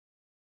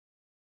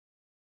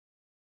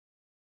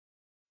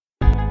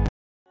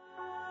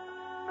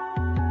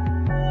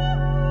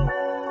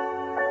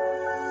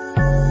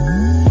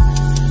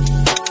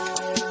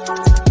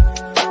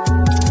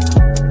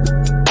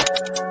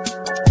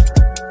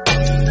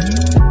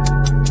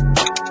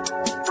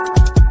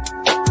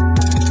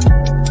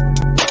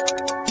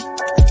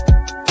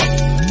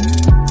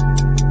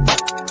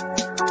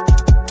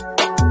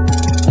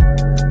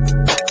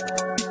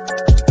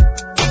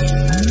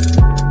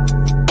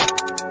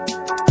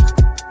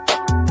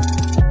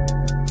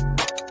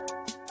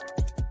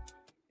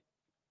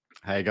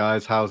Hey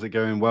guys, how's it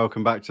going?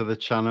 Welcome back to the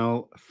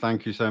channel.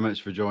 Thank you so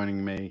much for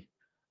joining me.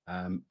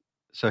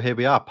 So here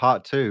we are,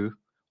 part two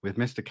with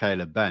Mr.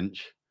 Caleb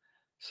Bench.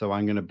 So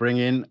I'm going to bring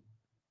in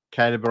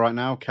Caleb right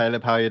now.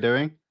 Caleb, how are you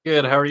doing?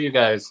 Good. How are you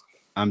guys?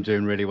 I'm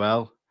doing really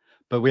well.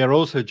 But we are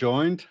also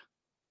joined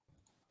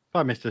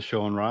by Mr.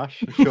 Sean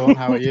Rush. Sean,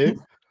 how are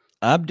you?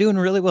 I'm doing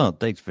really well.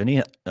 Thanks,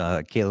 Vinny.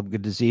 Caleb,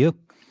 good to see you.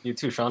 You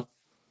too, Sean.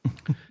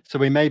 So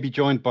we may be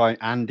joined by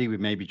Andy. We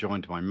may be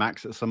joined by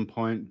Max at some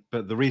point.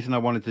 But the reason I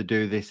wanted to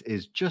do this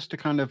is just to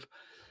kind of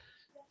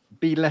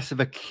be less of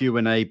a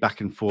Q&A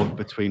back and forth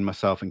between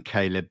myself and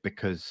Caleb,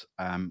 because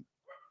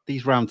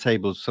these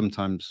roundtables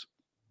sometimes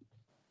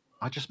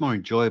are just more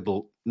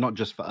enjoyable, not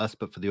just for us,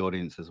 but for the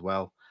audience as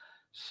well.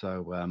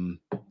 So,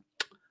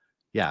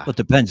 yeah. Well, it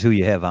depends who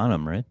you have on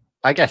them, right?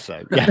 I guess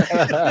so.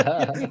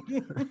 Yeah.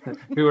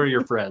 Who are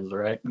your friends,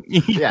 right?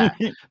 Yeah.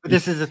 But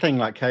this is the thing,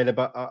 like Caleb,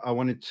 I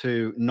wanted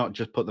to not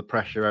just put the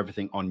pressure,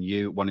 everything on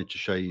you. Wanted to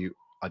show you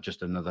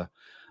just another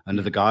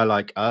guy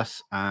like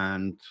us,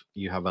 and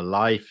you have a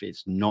life.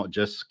 It's not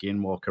just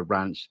Skinwalker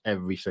Ranch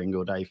every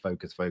single day.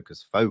 Focus.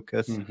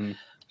 Mm-hmm.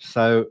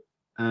 So,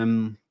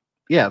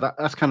 yeah,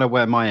 that's kind of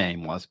where my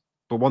aim was.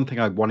 But one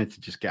thing I wanted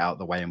to just get out of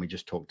the way, and we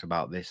just talked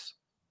about this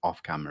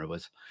off camera,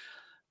 was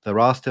there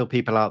are still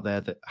people out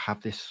there that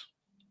have this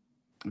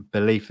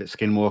belief that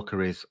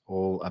Skinwalker is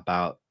all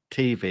about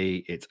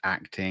TV, it's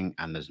acting,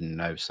 and there's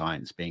no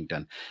science being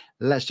done.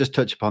 Let's just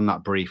touch upon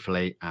that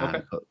briefly,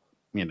 and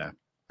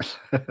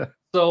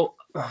So,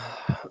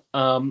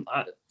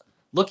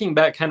 looking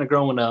back, kind of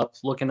growing up,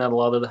 looking at a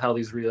lot of how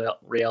these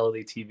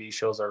reality TV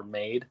shows are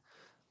made,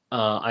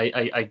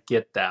 I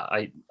get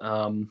that.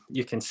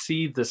 You can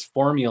see this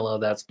formula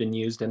that's been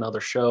used in other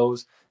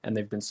shows, and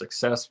they've been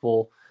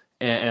successful,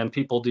 and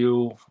people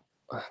do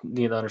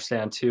need to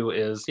understand too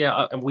is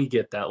and we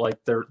get that. Like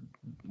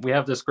we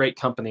have this great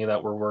company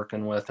that we're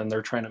working with, and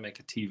they're trying to make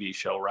a TV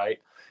show, right?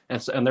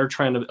 And they're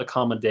trying to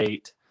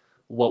accommodate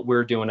what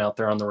we're doing out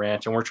there on the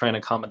ranch, and we're trying to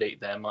accommodate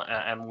them,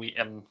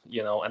 and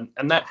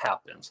that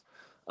happens.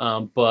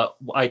 But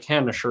I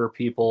can assure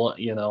people,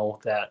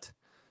 that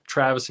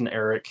Travis and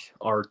Eric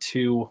are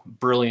two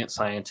brilliant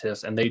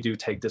scientists, and they do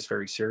take this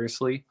very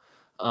seriously.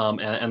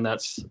 And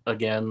that's,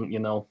 again,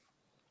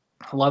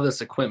 a lot of this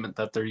equipment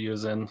that they're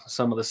using,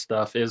 some of this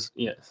stuff is,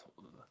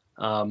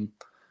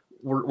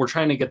 we're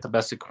trying to get the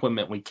best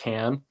equipment we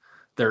can.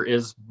 There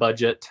is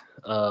budget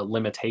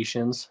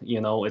limitations.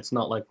 It's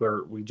not like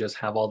we just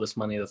have all this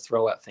money to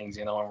throw at things,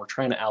 and we're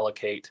trying to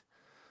allocate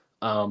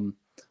the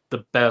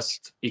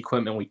best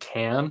equipment we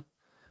can.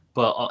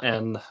 But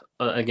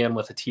again,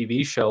 with a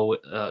TV show,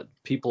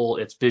 people,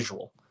 it's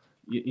visual,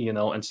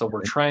 and so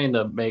we're trying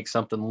to make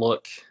something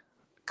look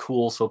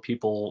cool so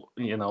people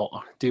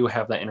do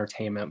have that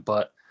entertainment,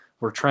 but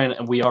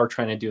we are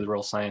trying to do the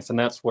real science, and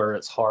that's where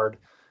it's hard.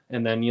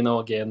 And then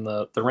again,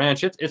 the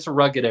ranch, it's a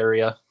rugged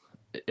area.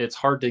 It's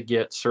hard to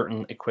get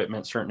certain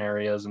equipment, certain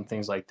areas, and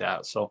things like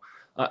that. So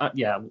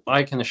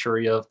I can assure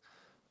you,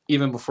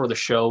 even before the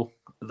show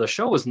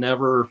was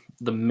never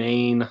the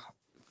main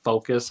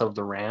focus of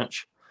the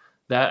ranch.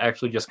 That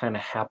actually just kind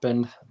of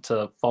happened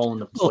to fall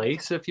into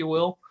place, if you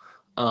will.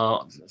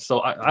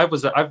 So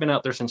I've been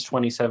out there since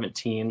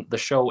 2017. The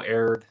show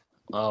aired,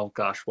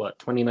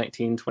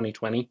 2019,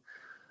 2020.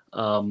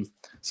 And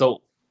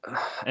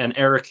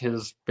Eric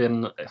has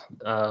been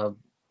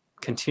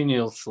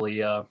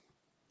continuously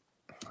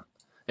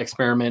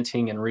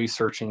experimenting and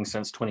researching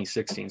since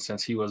 2016,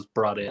 since he was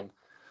brought in.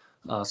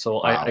 Wow.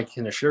 I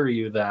can assure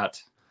you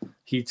that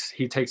he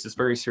takes this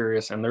very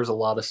serious, and there's a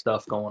lot of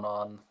stuff going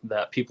on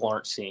that people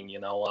aren't seeing.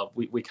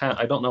 We kind of,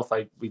 I don't know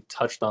if we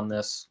touched on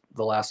this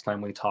the last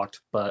time we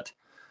talked, but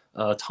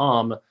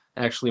Tom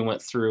actually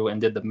went through and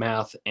did the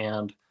math,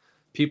 and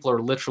people are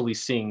literally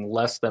seeing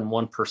less than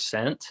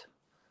 1%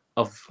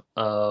 of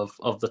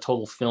the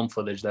total film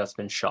footage that's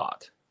been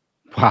shot.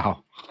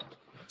 Wow.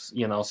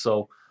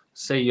 So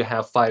say you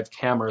have 5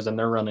 cameras and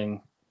they're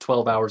running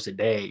 12 hours a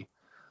day,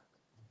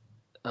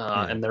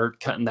 and they're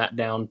cutting that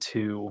down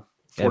to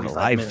 45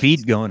 live minutes.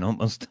 Feed going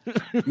almost.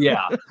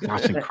 Yeah.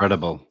 That's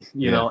incredible.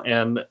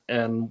 And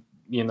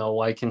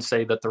I can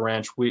say that the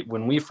ranch,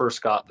 when we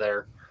first got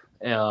there,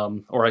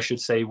 or I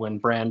should say when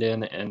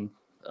Brandon and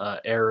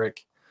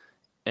Eric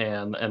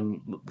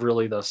and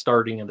really the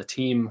starting of the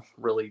team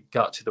really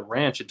got to the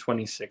ranch in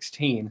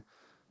 2016,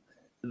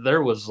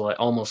 there was like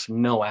almost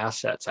no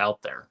assets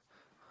out there.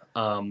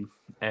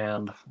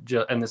 And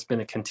it's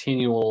been a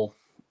continual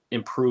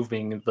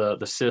improving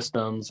the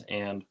systems,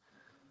 and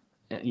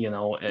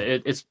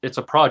it's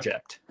a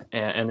project,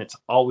 and it's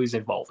always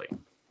evolving.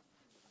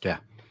 Yeah,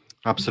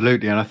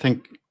 absolutely. And I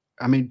think,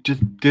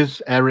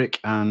 does Eric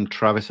and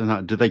Travis and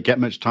that, do they get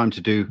much time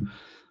to do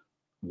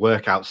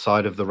work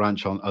outside of the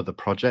ranch on other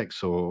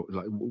projects, or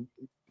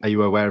are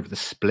you aware of the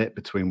split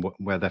between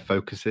where their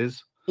focus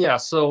is? Yeah,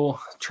 so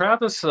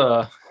Travis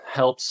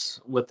helps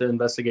with the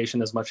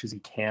investigation as much as he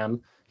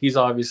can. He's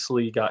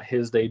obviously got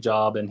his day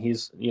job, and he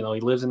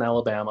lives in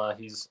Alabama.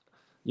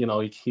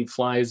 He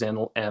flies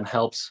in and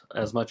helps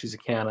as much as he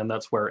can, and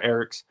that's where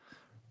Eric's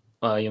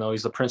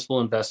He's the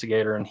principal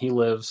investigator, and he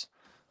lives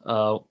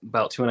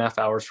about 2.5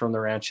 hours from the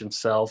ranch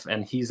himself,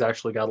 and he's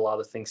actually got a lot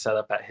of things set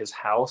up at his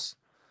house.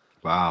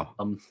 Wow.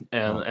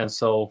 And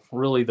so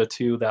really the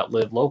two that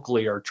live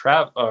locally are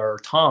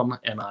Tom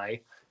and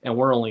I, and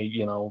we're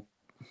only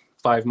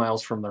 5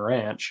 miles from the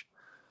ranch.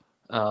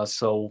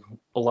 So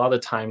a lot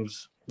of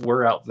times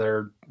we're out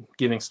there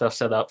getting stuff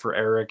set up for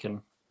Eric,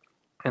 and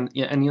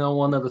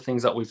one of the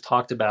things that we've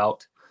talked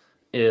about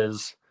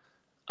is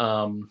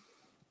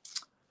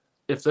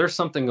if there's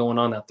something going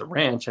on at the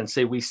ranch, and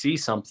say we see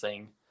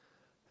something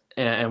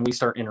and we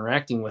start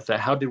interacting with it,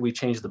 how did we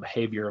change the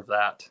behavior of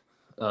that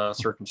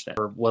circumstance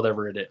or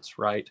whatever it is,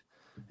 right?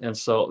 And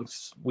so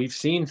we've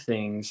seen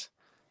things,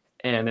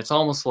 and it's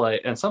almost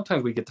like, and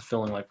sometimes we get the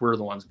feeling like we're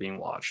the ones being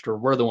watched or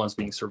we're the ones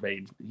being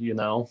surveyed,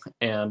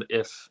 and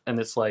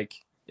it's like,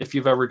 if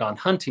you've ever gone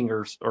hunting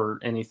or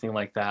anything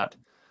like that,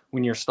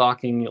 when you're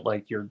stalking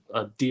like you're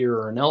a deer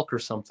or an elk or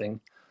something,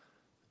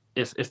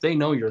 if they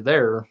know you're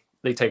there,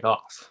 they take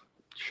off.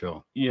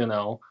 Sure.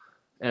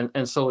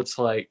 And so it's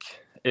like,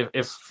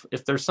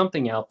 if there's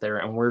something out there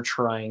and we're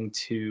trying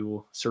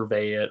to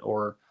survey it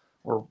or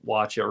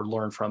watch it or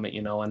learn from it,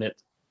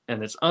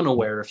 and it's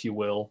unaware, if you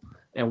will,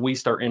 and we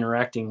start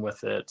interacting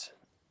with it,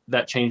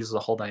 that changes the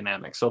whole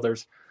dynamic. So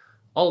there's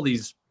all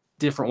these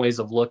different ways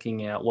of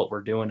looking at what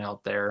we're doing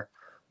out there.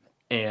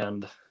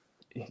 And,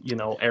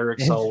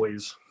 Eric's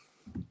always...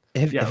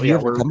 Have you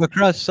ever come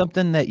across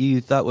something that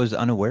you thought was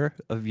unaware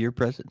of your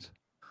presence?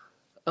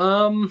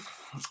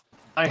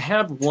 I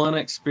had one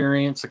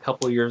experience a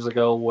couple of years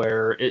ago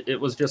where it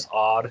was just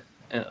odd,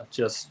 and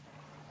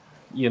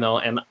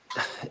and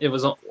it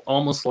was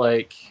almost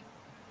like,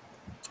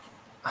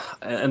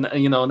 and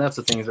that's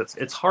the thing, is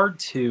it's hard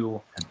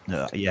to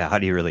how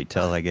do you really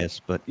tell, I guess,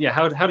 but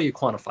how do you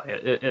quantify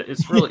it?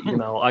 It's really who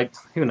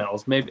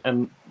knows, maybe.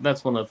 And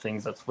that's one of the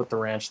things that's with the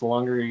ranch, the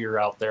longer you're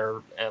out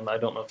there, and I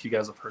don't know if you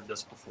guys have heard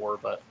this before,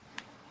 but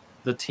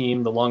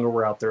the longer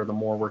we're out there, the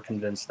more we're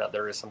convinced that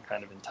there is some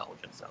kind of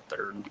intelligence out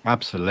there. And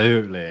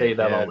absolutely, say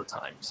that all the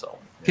time. So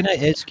can I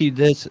ask you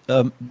this?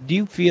 Do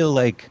you feel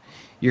like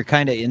you're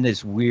kind of in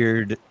this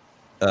weird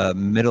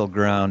middle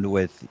ground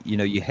with,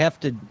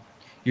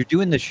 you're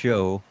doing the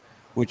show,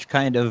 which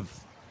kind of,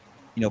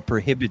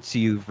 prohibits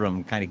you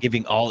from kind of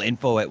giving all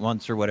info at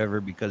once or whatever,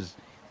 because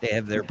they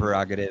have their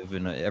prerogative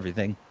and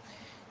everything.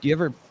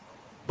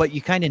 But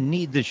you kind of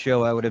need the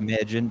show, I would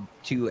imagine,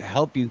 to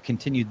help you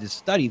continue to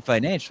study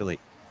financially.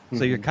 Mm-hmm.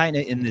 So you're kind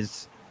of in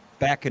this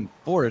back and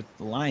forth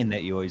line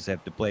that you always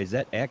have to play. Is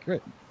that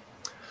accurate?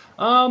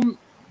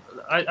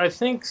 I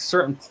think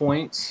certain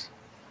points,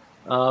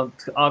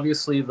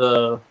 obviously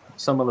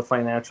some of the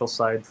financial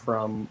side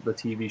from the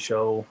TV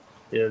show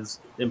is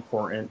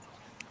important,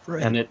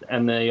 right.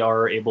 And they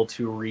are able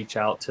to reach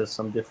out to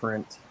some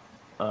different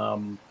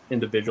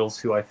individuals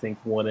who I think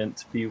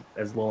wouldn't be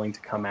as willing to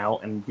come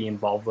out and be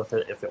involved with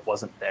it if it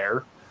wasn't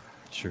there.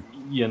 Sure.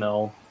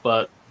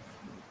 But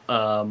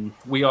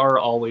we are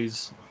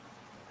always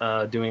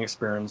doing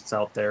experiments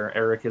out there.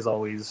 Eric is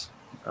always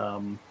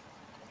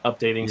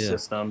updating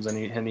systems,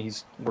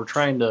 and we're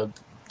trying to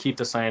keep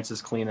the science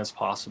as clean as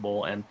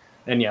possible. And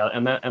we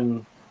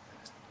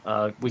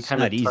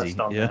kind of touched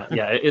on that.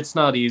 Yeah, it's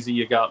not easy.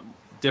 You got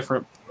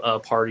different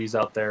parties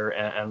out there,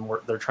 and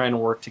they're trying to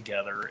work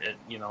together. It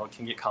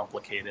can get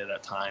complicated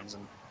at times,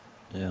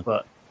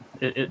 but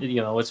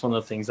it's one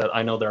of the things that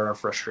I know there are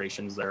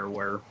frustrations there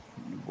where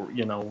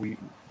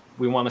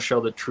we want to show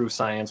the true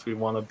science. We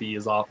want to be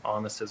as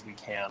honest as we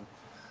can,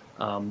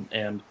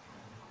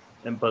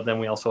 but then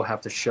we also have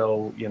to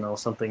show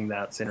something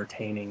that's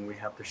entertaining. We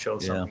have to show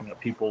something that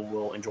people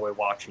will enjoy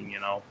watching.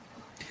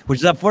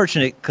 Which is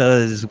unfortunate,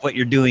 because what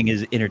you're doing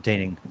is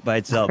entertaining by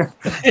itself.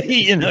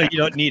 You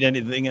don't need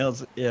anything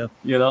else. Yeah.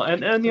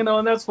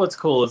 And that's what's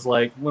cool is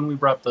like when we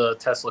brought the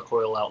Tesla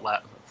coil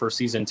out for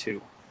season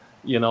 2,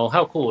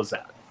 how cool is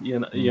that?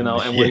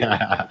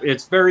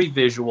 It's very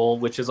visual,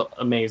 which is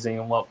amazing.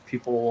 And what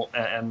people,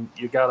 and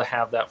you got to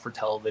have that for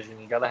television.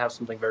 You got to have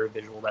something very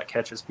visual that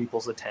catches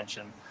people's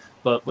attention.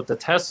 But with the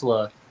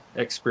Tesla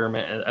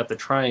experiment at the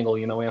Triangle,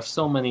 we have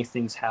so many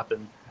things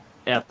happen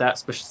at that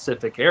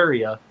specific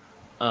area.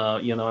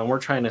 And we're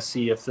trying to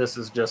see if this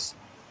is just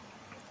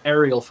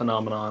aerial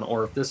phenomenon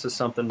or if this is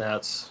something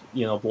that's,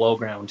 below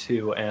ground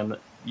too. And,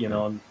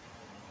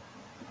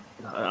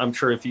 I'm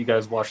sure if you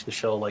guys watch the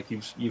show, like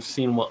you've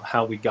seen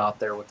how we got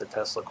there with the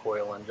Tesla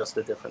coil and just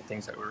the different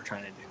things that we were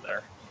trying to do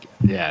there.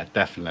 Yeah,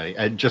 definitely.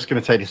 I'm just going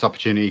to take this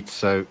opportunity.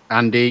 So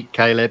Andy,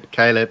 Caleb,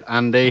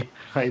 Andy.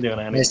 How you doing,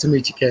 Andy? Nice to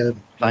meet you,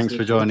 Caleb. Thanks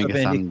for joining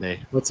us,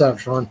 Andy. What's up,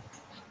 Sean?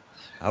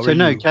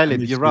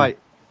 Caleb, you're right.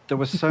 There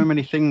were so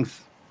many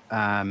things.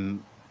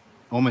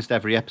 Almost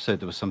every episode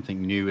there was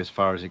something new as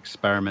far as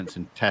experiments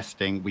and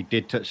testing. We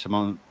did touch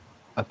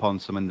upon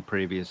some in the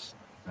previous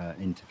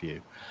interview.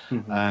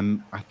 Mm-hmm.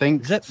 I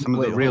think some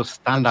of the real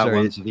standout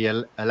ones are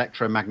the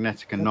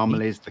electromagnetic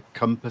anomalies, the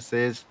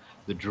compasses,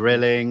 the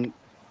drilling,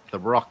 the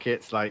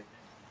rockets. Like,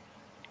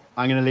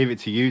 I'm going to leave it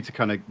to you to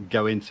kind of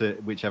go into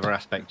whichever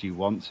aspect you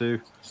want to.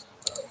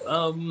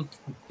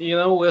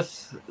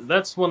 With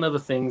that's one of the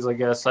things. I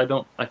guess I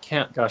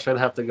can't. Gosh, I'd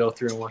have to go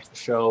through and watch the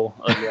show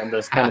again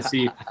to kind of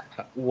see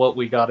what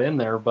we got in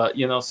there. But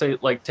say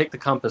like take the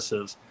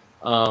compasses.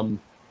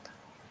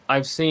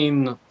 I've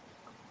seen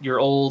your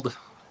old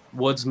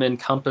woodsman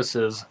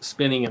compasses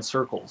spinning in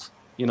circles.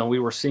 We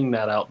were seeing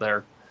that out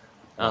there,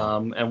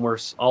 and we're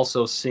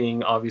also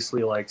seeing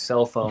obviously like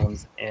cell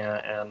phones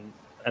and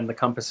the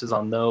compasses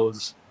on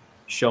those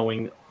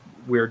showing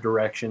weird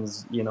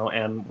directions,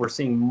 and we're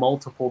seeing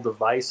multiple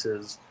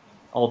devices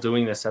all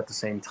doing this at the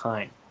same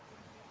time.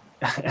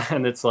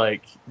 And it's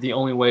like the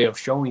only way of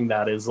showing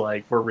that is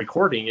like we're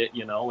recording it,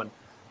 and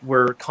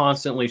we're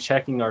constantly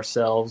checking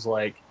ourselves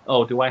like,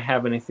 oh, do I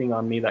have anything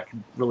on me that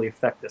could really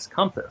affect this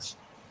compass?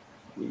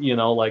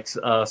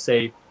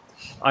 Say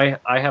I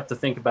have to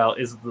think about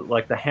is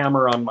like the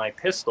hammer on my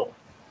pistol,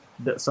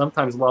 that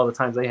sometimes a lot of the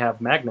times they have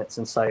magnets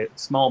inside,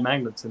 small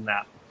magnets in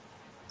that,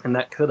 and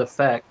that could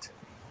affect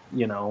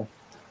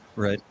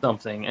right,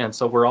 something. And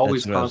so we're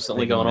always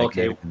constantly going,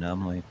 okay,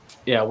 anomaly.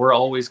 Yeah, we're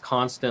always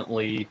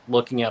constantly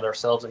looking at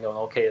ourselves and going,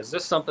 okay, is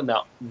this something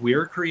that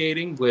we're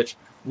creating? Which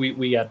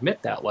we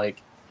admit that,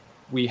 like,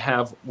 we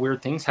have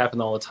weird things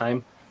happen all the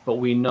time, but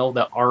we know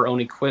that our own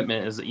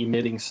equipment is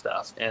emitting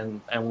stuff,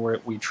 and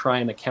we try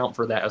and account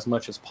for that as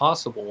much as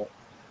possible.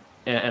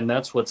 And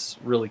that's what's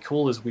really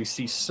cool is we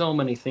see so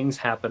many things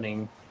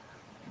happening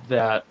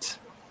that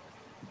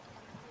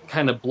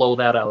kind of blow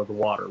that out of the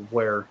water,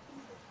 where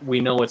we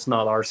know it's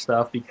not our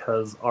stuff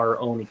because our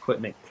own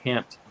equipment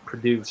can't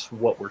produce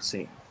what we're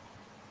seeing.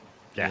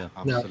 Yeah,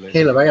 Now, absolutely.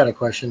 Caleb, I got a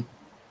question.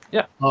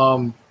 Yeah.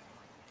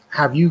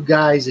 Have you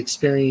guys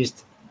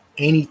experienced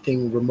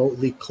anything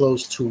remotely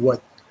close to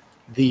what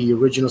the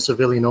original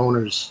civilian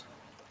owners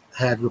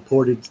had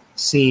reported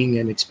seeing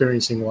and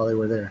experiencing while they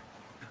were there?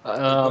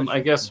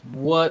 I guess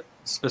what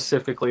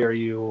specifically are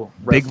you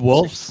Big referencing?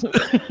 wolves,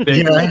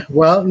 Yeah,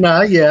 well,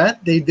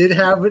 they did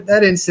have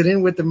that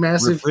incident with the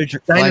massive flying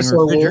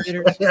dinosaur wolf.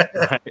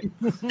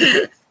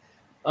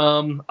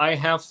 Right. I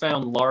have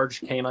found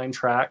large canine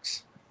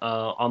tracks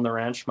on the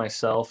ranch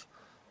myself,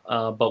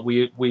 but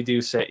we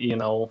do say,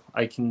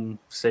 I can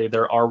say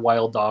there are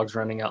wild dogs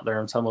running out there,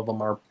 and some of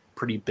them are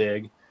pretty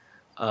big.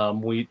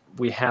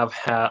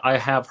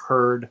 I have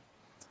heard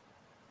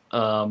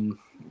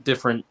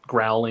different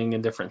growling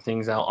and different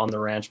things out on the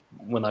ranch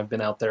when I've been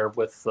out there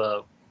with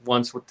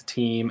once with the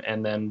team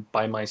and then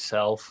by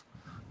myself.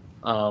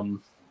 But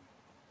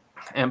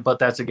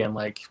that's again,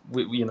 like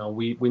we know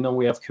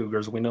we have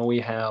cougars. We know we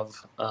have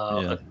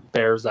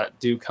bears that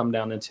do come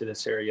down into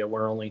this area.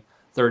 We're only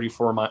 30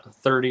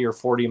 or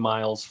 40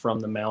 miles from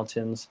the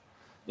mountains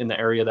in the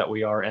area that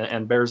we are,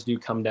 and bears do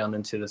come down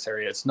into this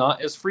area. It's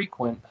not as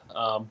frequent,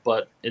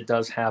 but it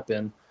does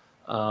happen.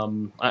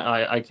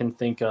 I can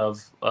think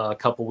of a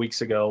couple weeks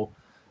ago,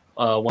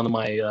 one of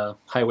my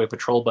highway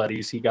patrol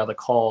buddies, he got a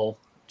call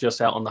just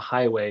out on the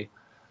highway.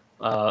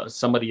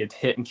 Somebody had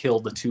hit and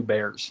killed the 2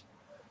 bears.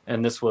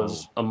 And this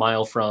was a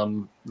mile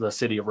from the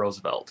city of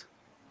Roosevelt.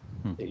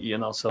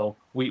 So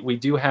we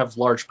do have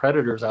large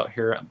predators out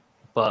here,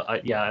 but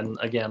and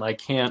again, I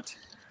can't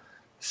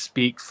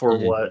speak for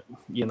what,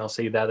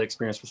 say that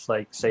experience was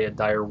like, say a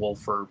dire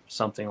wolf or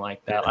something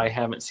like that. I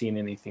haven't seen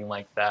anything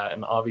like that.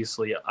 And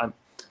obviously I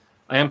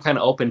am kind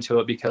of open to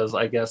it because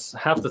I guess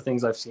half the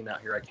things I've seen out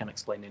here, I can't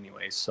explain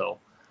anyway. So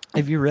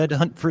have you read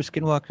Hunt for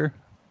Skinwalker?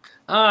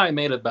 I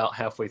made it about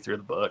halfway through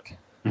the book.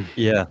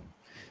 Yeah.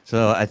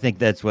 So I think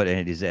that's what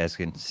Andy's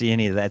asking. See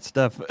any of that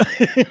stuff?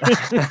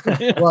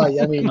 Well,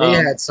 I mean, they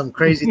had some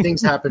crazy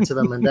things happen to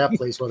them in that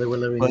place while they were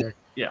living there.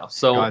 Yeah.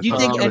 So Guys, do you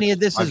think any of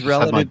this is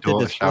relative to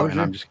disclosure?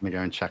 I'm just going to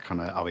go and check on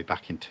it. I'll be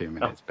back in 2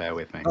 minutes. Bear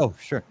with me. Oh,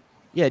 sure.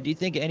 Yeah. Do you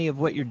think any of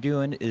what you're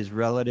doing is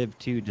relative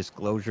to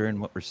disclosure and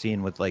what we're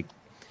seeing with like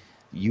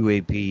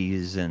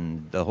UAPs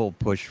and the whole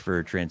push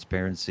for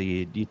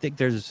transparency? Do you think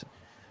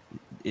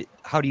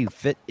how do you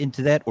fit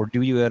into that, or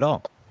do you at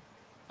all?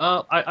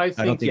 I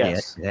think don't think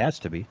yes. It has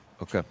to be.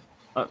 Okay.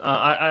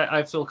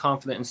 I feel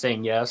confident in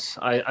saying yes.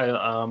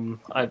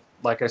 I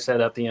like I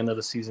said at the end of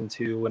the season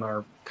 2 in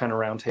our kind of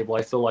roundtable,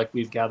 I feel like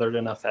we've gathered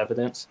enough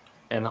evidence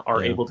and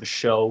are able to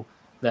show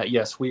that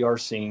yes, we are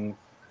seeing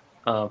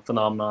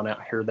phenomenon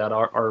out here that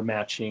are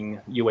matching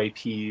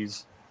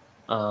UAPs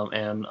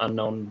and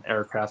unknown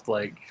aircraft,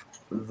 like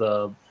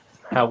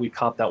how we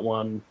caught that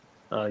one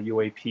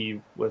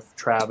UAP with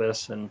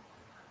Travis and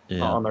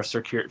on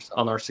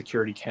our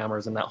security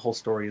cameras, and that whole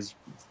story is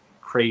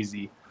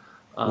crazy.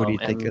 What do you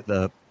think of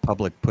the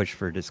public push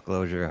for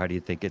disclosure? How do you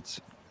think it's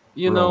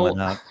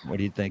rolling out? What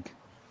do you think?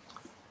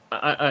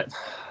 I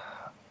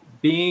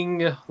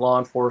being law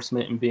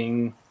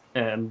enforcement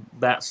and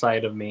that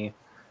side of me,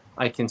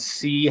 I can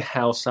see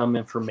how some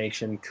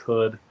information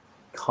could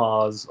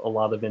cause a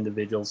lot of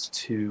individuals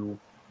to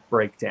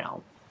break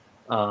down.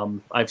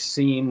 I've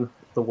seen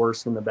the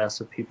worst and the best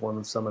of people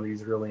in some of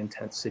these really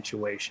intense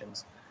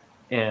situations.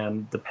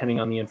 And depending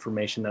on the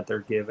information that they're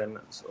given,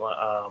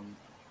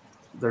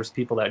 there's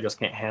people that just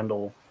can't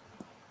handle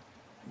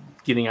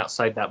getting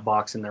outside that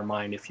box in their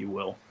mind, if you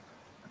will.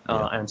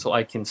 And so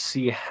I can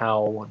see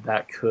how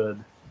that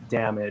could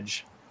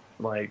damage,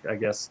 like I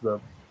guess the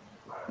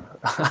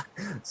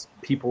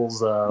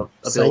people's ability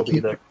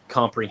Psyche. to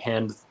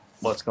comprehend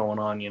what's going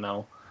on, you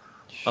know.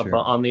 Sure.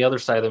 But on the other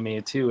side of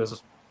me too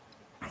is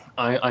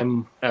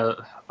I'm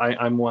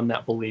one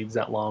that believes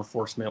that law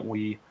enforcement,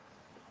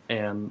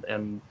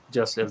 and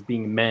just as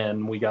being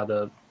men, we got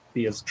to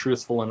be as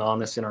truthful and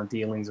honest in our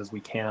dealings as we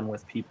can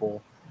with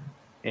people.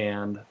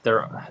 And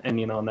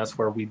and that's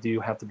where we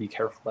do have to be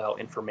careful about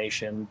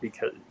information,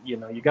 because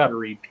you got to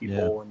read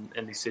people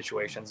in these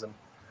situations.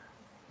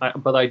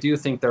 But I do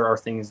think there are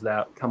things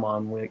that come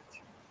on. Like,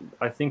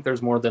 I think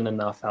there's more than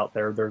enough out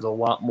there. There's a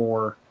lot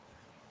more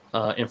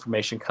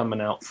information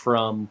coming out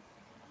from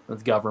the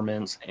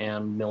governments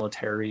and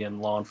military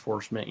and law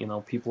enforcement.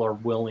 People are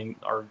willing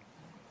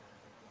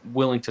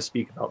to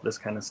speak about this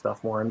kind of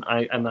stuff more.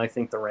 And I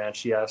think the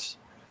ranch, yes,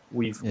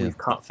 we've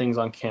caught things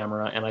on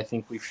camera, and I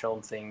think we've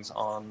shown things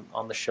on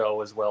the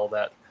show as well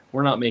that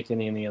we're not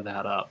making any of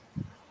that up.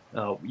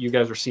 You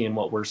guys are seeing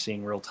what we're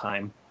seeing real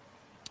time.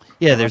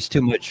 Yeah, there's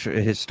too much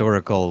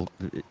historical,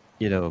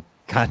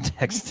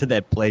 context to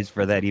that place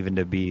for that even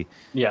to be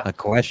a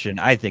question.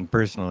 I think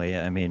personally.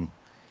 I mean,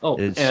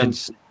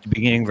 since the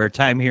beginning of our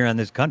time here on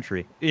this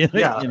country,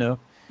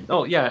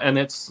 Oh yeah, and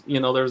it's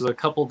there's a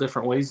couple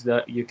different ways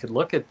that you could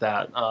look at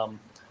that.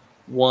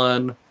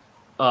 One,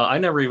 I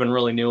never even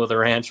really knew of the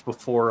ranch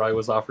before I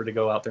was offered to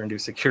go out there and do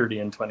security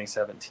in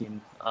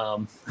 2017.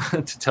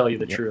 To tell you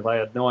the truth, I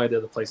had no idea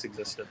the place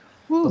existed.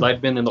 But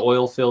I'd been in the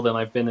oil field and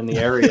I've been in the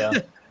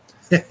area.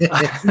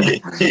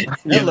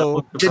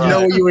 Hello. Didn't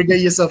know what you were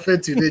getting yourself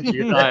into, did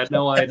you? I had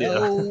no idea.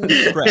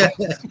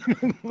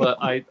 But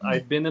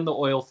I'd been in the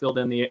oil field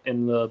in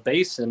the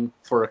basin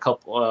for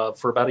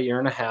about a year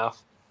and a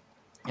half.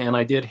 And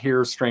I did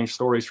hear strange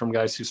stories from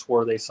guys who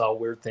swore they saw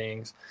weird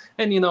things.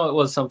 And, it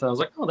was something I was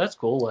like, oh, that's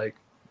cool. Like,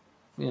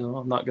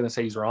 I'm not going to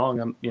say he's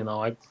wrong.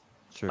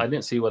 I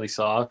didn't see what he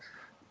saw.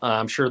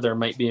 I'm sure there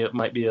might be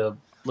a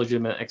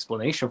legitimate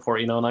explanation for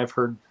it, and I've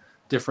heard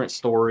different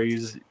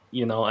stories,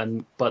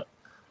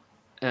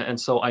 and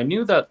so I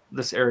knew that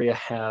this area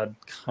had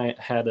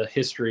a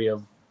history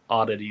of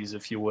oddities,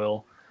 if you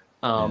will.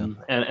 And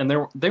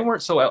they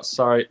weren't so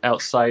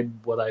outside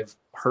what I've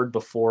heard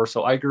before.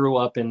 So I grew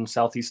up in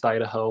Southeast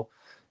Idaho,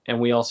 and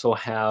we also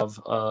have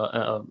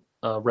a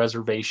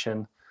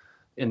reservation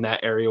in that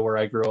area where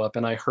I grew up,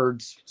 and I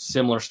heard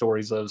similar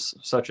stories of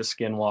such as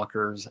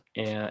skinwalkers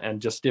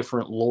and just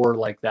different lore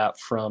like that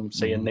from,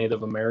 say, a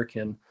Native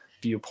American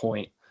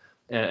viewpoint.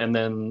 And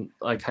then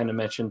I kind of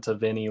mentioned to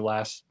Vinny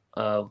last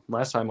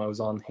time I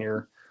was on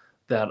here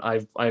that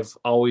I've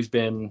always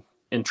been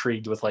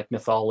intrigued with like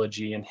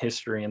mythology and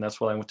history, and that's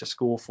what I went to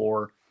school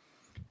for.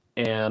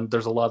 And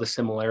there's a lot of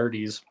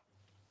similarities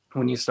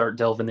when you start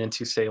delving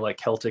into, say, like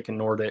Celtic and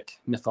Nordic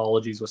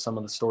mythologies with some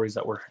of the stories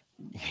that were,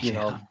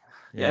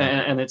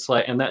 and it's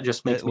like, and that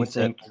just makes me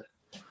think.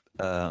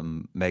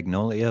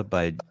 Magnolia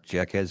by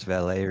Jacques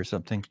Vallée or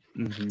something.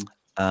 He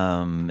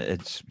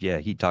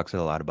talks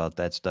a lot about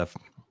that stuff.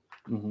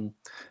 And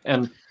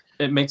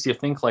it makes you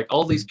think, like,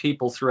 all these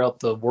people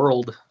throughout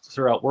world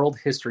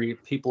history,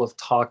 people have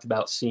talked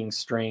about seeing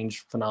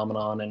strange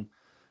phenomenon,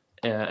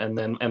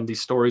 and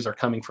these stories are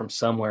coming from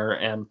somewhere,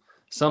 and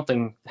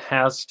something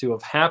has to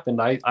have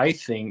happened, I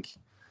think,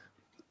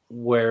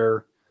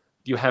 where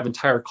you have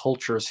entire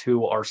cultures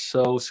who are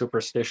so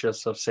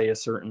superstitious of, say, a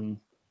certain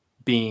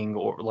being,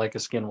 or like a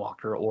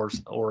skinwalker,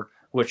 or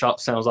which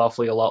sounds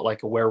awfully a lot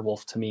like a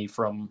werewolf to me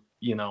from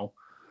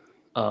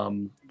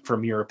from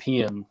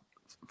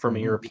a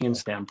European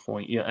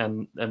standpoint.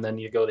 And then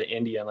you go to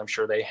India, and I'm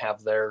sure they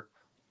have their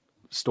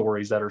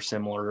stories that are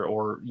similar,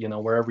 or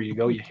wherever you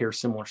go, you hear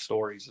similar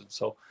stories. And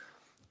so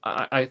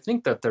I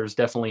think that there's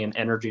definitely an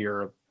energy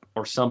or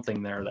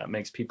something there that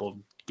makes people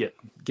get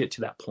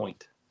to that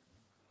point.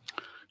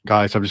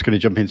 Guys, I'm just going to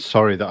jump in.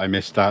 Sorry that I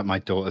missed that. My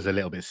daughter's a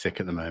little bit sick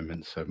at the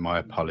moment, so my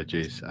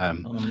apologies. Just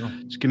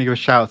going to give a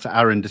shout out to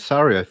Aaron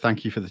Desario.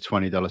 Thank you for the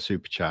 $20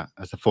 super chat.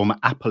 As a former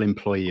Apple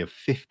employee of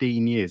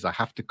 15 years, I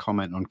have to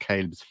comment on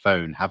Caleb's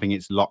phone having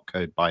its lock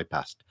code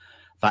bypassed.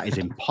 That is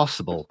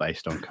impossible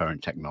based on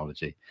current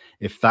technology.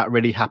 If that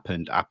really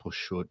happened, Apple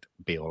should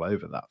be all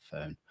over that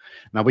phone.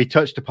 Now, we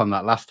touched upon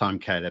that last time,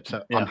 Caleb,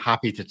 so I'm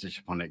happy to touch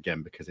upon it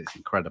again because it's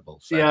incredible.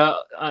 So. Yeah,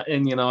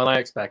 and I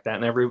expect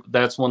that. And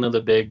that's one of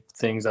the big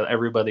things that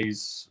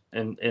everybody's,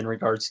 in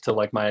regards to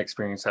like my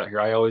experience out here,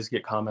 I always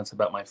get comments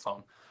about my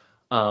phone.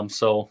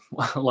 So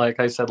like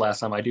I said last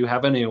time, I do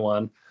have a new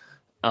one.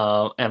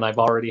 And I've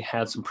already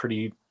had some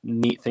pretty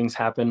neat things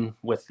happen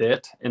with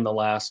it in the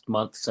last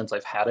month since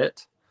I've had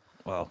it.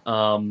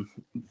 Wow.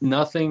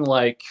 Nothing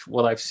like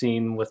what I've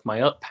seen with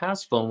my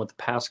past phone with the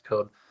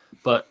passcode,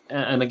 but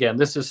and again,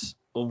 this is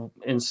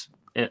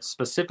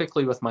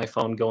specifically with my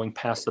phone going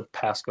past the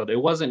passcode. It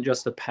wasn't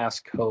just the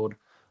passcode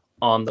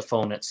on the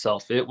phone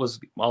itself. It was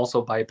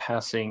also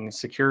bypassing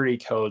security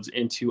codes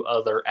into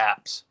other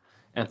apps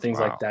and things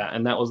like that.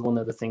 And that was one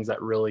of the things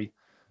that really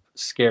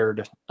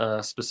scared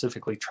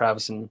specifically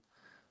Travis, and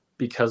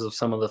because of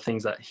some of the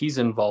things that he's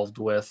involved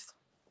with.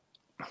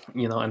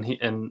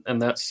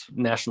 And that's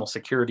national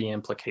security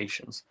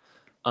implications.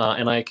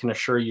 And I can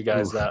assure you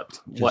guys Oof, that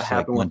just what like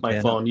happened with my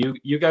Montana. phone,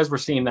 you guys were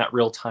seeing that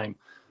real time.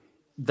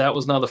 That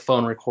was not a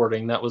phone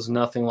recording. That was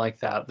nothing like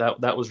that.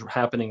 That was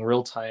happening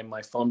real time.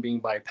 My phone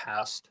being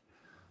bypassed,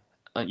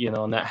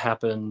 and that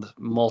happened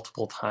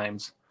multiple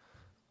times.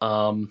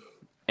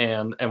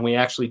 And we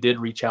actually did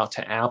reach out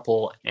to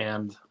Apple,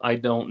 and I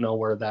don't know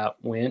where that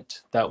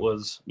went. That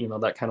was,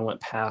 that kind of went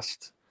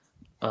past.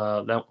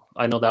 That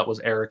I know that was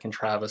Eric and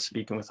Travis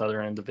speaking with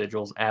other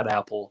individuals at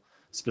Apple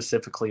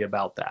specifically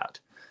about that.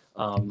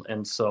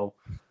 And so,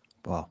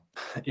 Wow.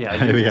 yeah,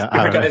 Do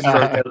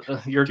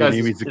your you guys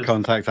need me to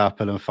contact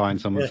Apple and find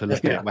someone to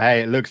look at it? Well,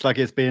 hey, it looks like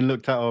it's being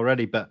looked at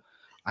already, but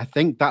I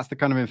think that's the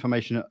kind of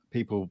information that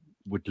people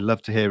would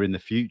love to hear in the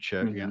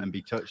future, and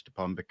be touched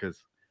upon,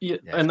 because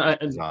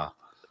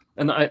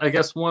and I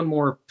guess one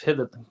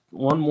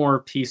more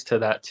piece to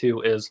that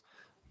too is,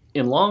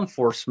 in law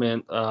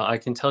enforcement, I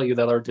can tell you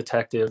that our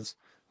detectives,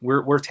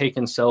 we're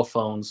taking cell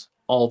phones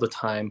all the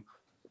time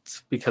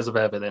because of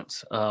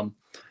evidence,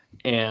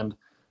 and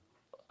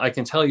I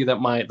can tell you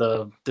that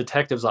the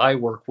detectives I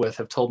work with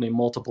have told me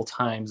multiple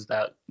times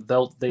that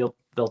they'll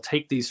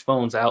take these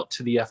phones out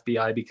to the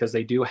FBI because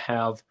they do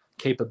have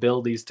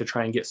capabilities to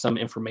try and get some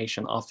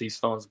information off these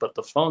phones, but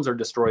the phones are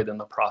destroyed in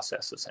the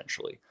process,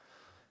 essentially.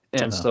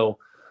 And so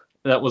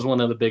that was one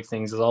of the big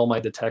things, is all my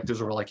detectives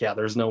were like, yeah,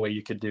 there's no way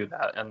you could do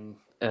that. And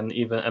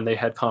they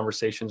had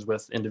conversations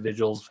with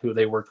individuals who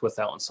they worked with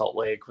out in Salt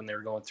Lake when they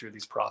were going through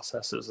these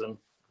processes. And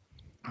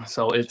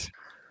so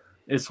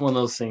it's one of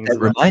those things. It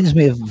reminds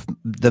me of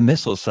the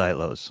missile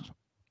silos.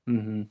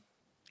 Mm-hmm.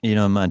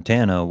 In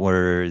Montana,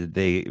 where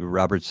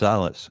Robert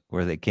Salas,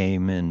 where they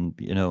came and,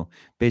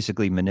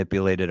 basically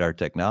manipulated our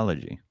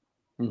technology.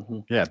 Mm-hmm.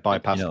 Yeah,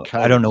 bypass.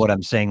 I don't know what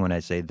I'm saying when I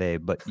say they,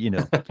 but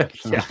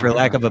just for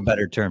lack of a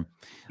better term.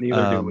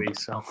 Neither do we.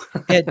 So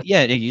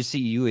you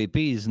see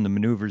UAPs and the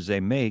maneuvers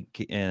they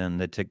make and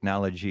the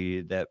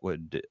technology that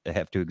would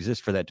have to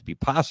exist for that to be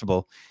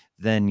possible.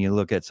 Then you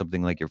look at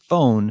something like your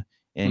phone,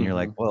 and you're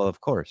like, well,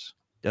 of course,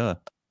 duh,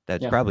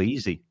 that's probably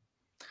easy.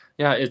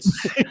 Yeah,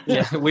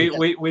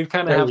 we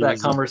kind of have that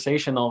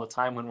conversation all the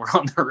time when we're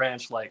on the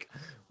ranch, like,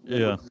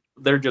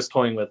 they're just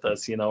toying with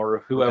us,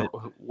 or whoever,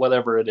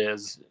 whatever it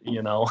is,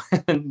 Yeah,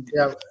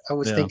 I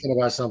was thinking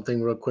about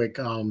something real quick.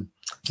 When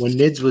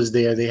NIDS was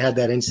there, they had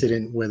that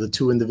incident where the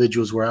two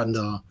individuals were out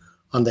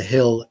on the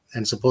hill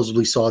and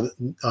supposedly saw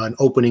an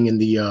opening in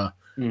the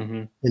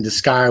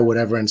sky or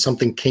whatever, and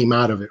something came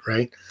out of it,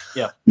 right?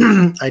 Yeah.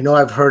 I know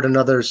I've heard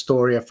another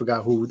story. I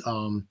forgot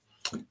who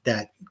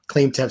that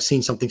claimed to have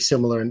seen something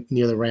similar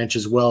near the ranch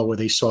as well, where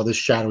they saw this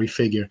shadowy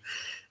figure.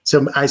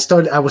 So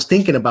I was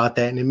thinking about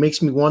that, and it makes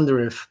me wonder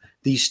if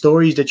these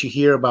stories that you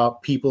hear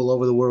about people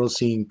over the world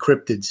seeing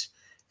cryptids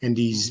and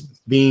these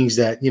beings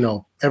that,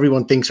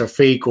 everyone thinks are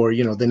fake, or,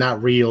 they're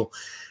not real,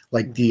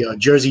 like the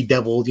Jersey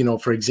Devil,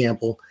 for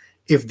example,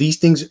 if these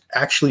things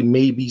actually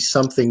may be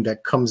something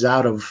that comes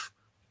out of,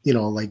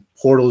 like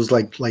portals,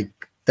 like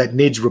that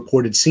NIDS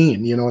reported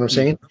seeing, you know what I'm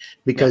saying?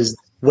 Because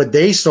what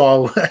they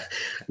saw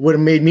would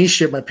have made me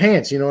shit my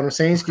pants. You know what I'm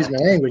saying? Excuse my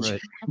language.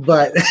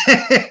 Right.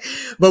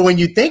 But when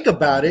you think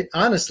about it,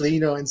 honestly,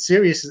 in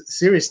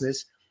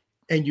seriousness,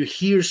 and you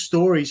hear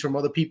stories from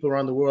other people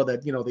around the world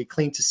that, they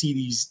claim to see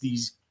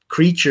these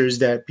creatures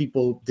that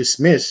people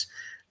dismiss,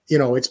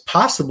 it's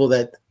possible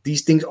that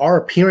these things are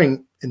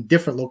appearing in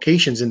different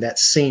locations in that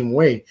same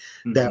way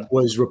that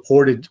was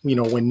reported, when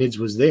NIDS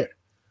was there.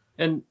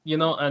 And,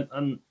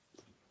 and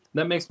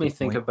that makes me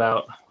think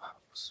about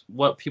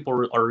what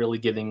people are really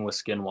getting with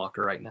Skinwalker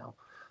right now.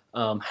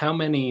 How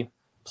many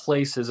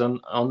places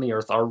on the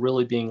earth are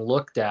really being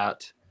looked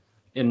at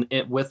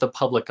with the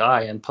public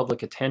eye and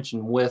public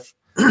attention with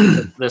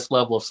this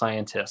level of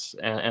scientists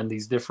and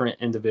these different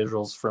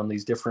individuals from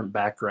these different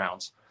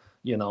backgrounds?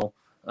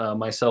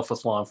 Myself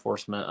with law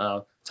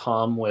enforcement,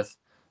 Tom with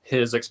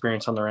his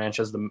experience on the ranch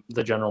as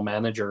the general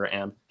manager,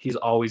 and he's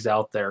always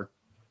out there.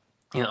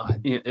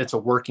 It's a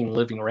working,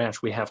 living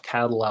ranch. We have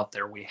cattle out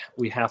there.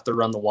 We have to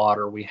run the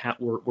water.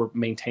 We're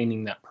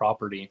maintaining that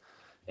property,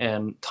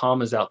 and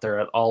Tom is out there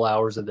at all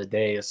hours of the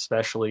day,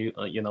 especially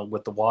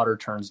with the water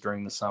turns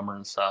during the summer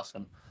and stuff.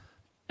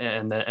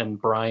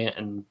 And Bryant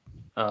and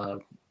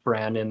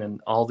Brandon and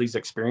all these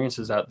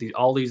experiences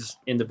all these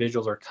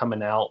individuals are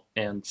coming out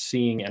and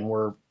seeing, and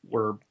we're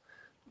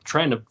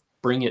trying to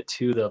bring it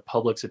to the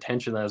public's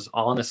attention as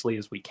honestly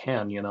as we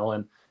can,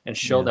 and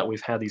show that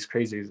we've had these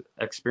crazy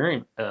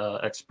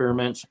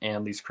experiments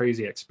and these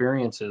crazy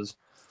experiences.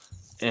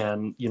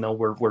 And,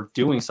 we're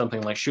doing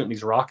something like shooting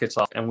these rockets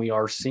off, and we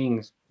are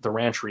seeing the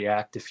ranch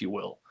react, if you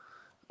will,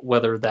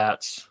 whether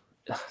that's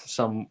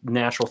some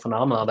natural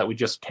phenomena that we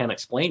just can't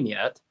explain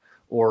yet,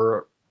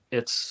 or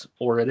it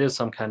is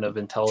some kind of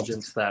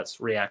intelligence that's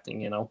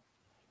reacting,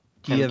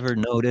 Do you ever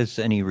notice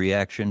any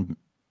reaction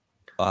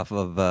off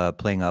of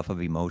playing off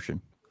of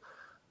emotion?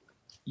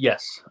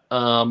 Yes.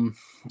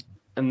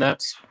 And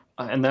that's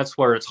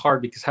where it's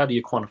hard, because how do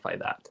you quantify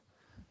that?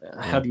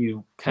 How do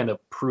you kind of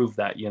prove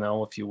that,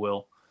 if you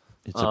will?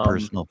 It's a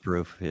personal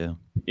proof. Yeah.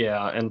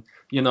 Yeah. And,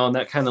 and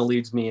that kind of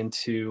leads me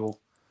into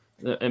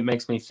it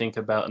makes me think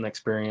about an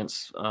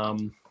experience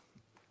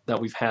that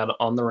we've had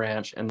on the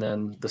ranch, and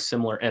then the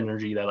similar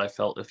energy that I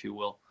felt, if you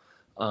will.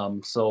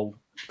 So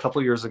a couple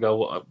of years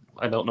ago,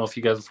 I don't know if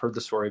you guys have heard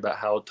the story about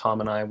how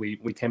Tom and I,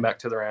 we came back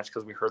to the ranch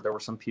because we heard there were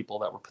some people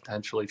that were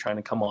potentially trying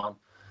to come on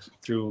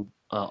through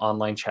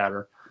online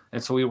chatter.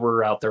 And so we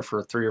were out there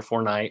for 3 or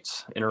 4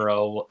 nights in a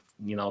row,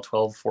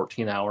 12,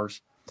 14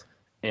 hours.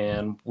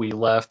 And we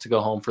left to go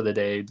home for the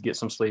day to get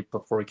some sleep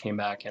before we came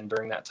back. And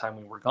during that time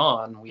we were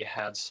gone, we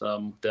had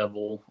some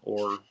devil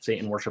or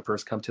Satan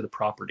worshipers come to the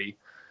property,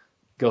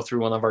 go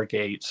through one of our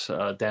gates,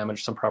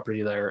 damage some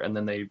property there. And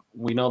then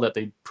we know that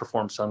they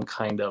performed some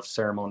kind of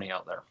ceremony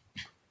out there.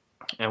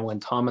 And when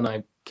Tom and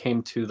I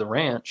came to the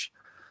ranch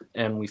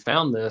and we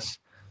found this,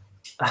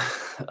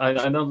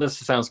 I know this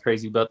sounds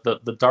crazy, but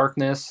the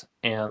darkness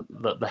and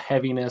the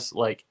heaviness,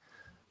 like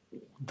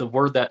the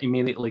word that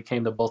immediately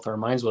came to both our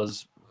minds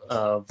was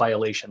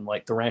violation.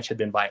 Like the ranch had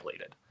been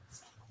violated.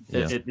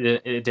 Yeah.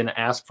 It didn't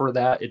ask for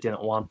that. It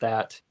didn't want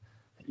that,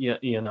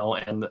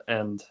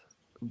 and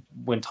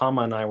when Tom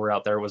and I were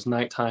out there, it was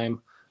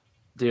nighttime.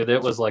 Dude,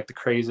 it was like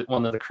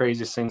one of the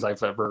craziest things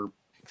I've ever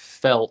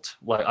felt.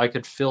 Like I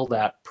could feel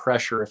that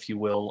pressure, if you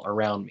will,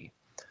 around me.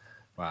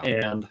 Wow.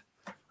 And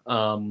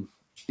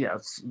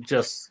it's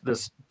just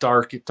this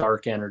dark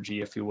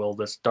energy, if you will,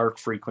 this dark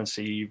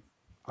frequency.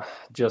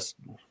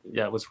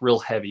 It was real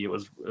heavy.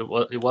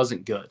 It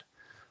wasn't good.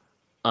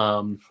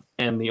 And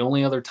the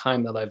only other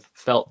time that I've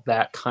felt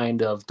that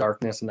kind of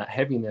darkness and that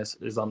heaviness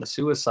is on the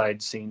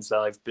suicide scenes that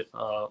I've been,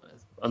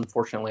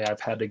 unfortunately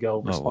I've had to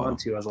go respond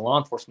to as a law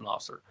enforcement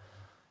officer.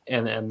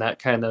 And that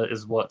kind of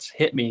is what's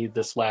hit me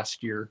this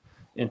last year.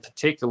 In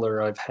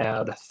particular, I've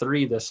had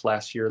 3 this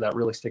last year that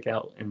really stick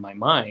out in my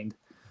mind.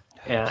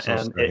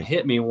 And it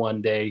hit me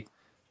one day.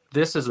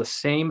 This is the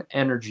same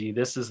energy.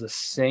 This is the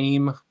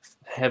same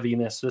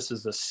heaviness. This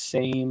is the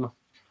same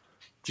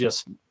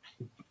just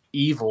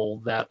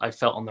evil that I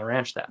felt on the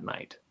ranch that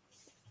night.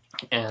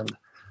 And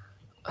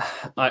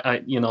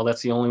I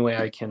that's the only way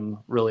I can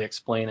really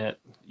explain it,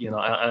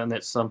 and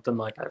it's something,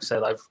 like I've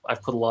said,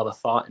 I've put a lot of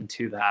thought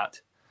into that.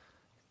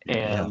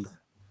 And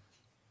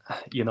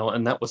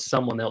and that was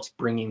someone else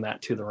bringing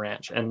that to the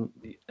ranch. And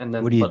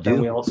then what do you do?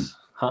 Then we also,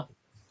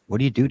 what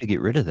do you do to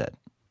get rid of that?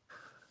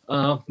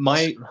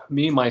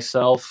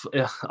 Myself,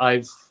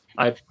 I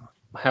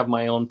have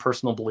my own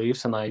personal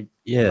beliefs, and I've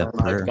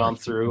gone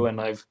through,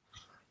 and I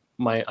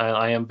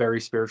am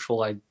very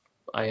spiritual.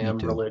 I am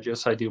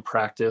religious. I do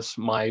practice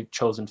my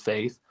chosen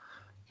faith,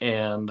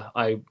 and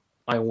I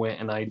went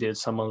and I did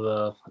some of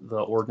the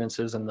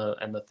ordinances and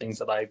the things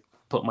that I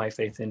put my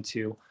faith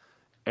into,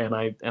 and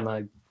I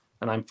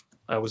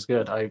was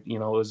good. It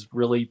was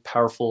really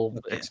powerful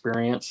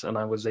experience, and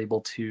I was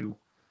able to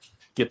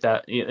get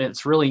that.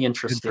 It's really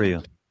interesting. Good for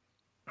you.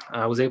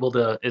 I was able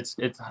to.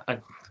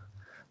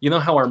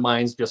 How our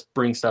minds just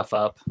bring stuff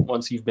up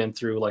once you've been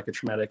through like a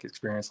traumatic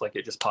experience, like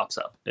it just pops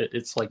up.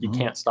 It's like you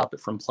can't stop it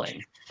from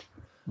playing.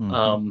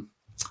 Mm-hmm.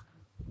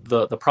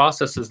 The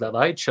processes that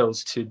I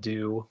chose to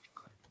do,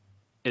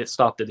 it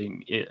stopped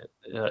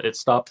it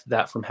stopped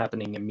that from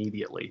happening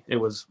immediately. It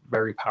was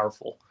very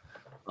powerful.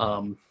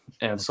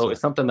 So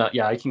it's something that,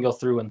 I can go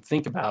through and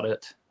think about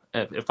it.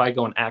 And if I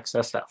go and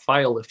access that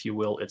file, if you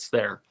will, it's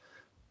there,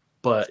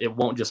 but it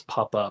won't just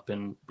pop up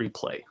and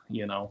replay,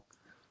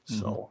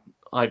 So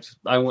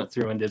I went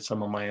through and did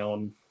some of my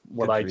own,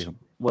 what I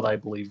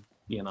believe,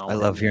 I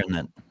love hearing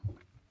that.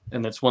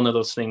 And it's one of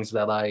those things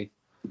that I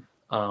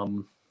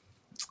am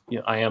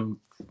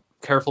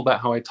careful about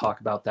how I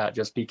talk about that,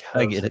 just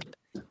because I get it.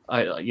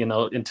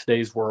 In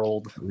today's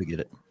world, we get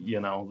it.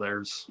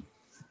 There's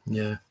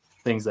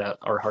things that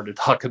are hard to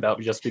talk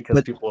about just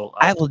because people.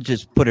 I will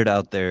just put it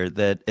out there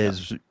that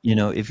as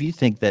if you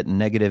think that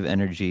negative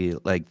energy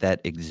like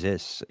that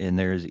exists and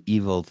there's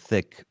evil,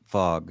 thick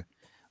fog,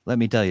 let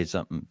me tell you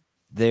something.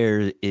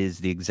 There is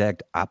the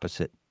exact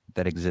opposite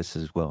that exists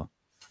as well.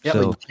 Yeah,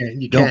 so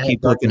you don't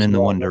keep looking in the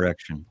one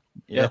direction.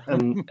 Yeah,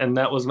 and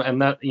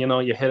that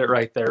you hit it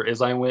right there.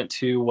 Is I went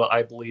to what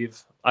I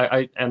believe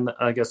and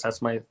I guess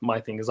that's my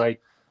thing is I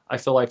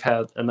feel I've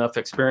had enough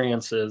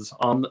experiences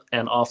on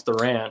and off the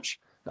ranch.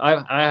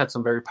 I had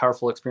some very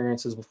powerful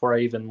experiences before I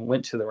even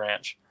went to the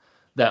ranch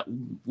that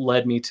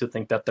led me to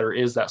think that there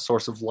is that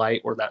source of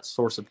light or that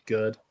source of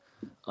good.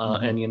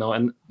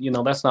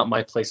 And that's not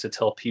my place to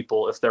tell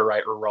people if they're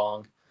right or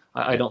wrong.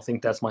 I don't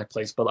think that's my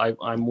place, but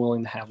I'm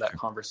willing to have that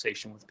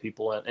conversation with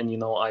people.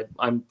 And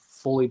I'm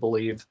fully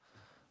believe,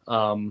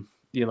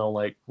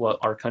 like what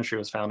our country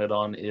was founded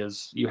on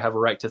is you have a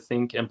right to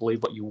think and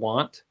believe what you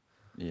want.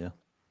 Yeah.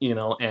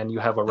 And you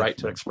have a right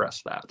to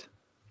express that.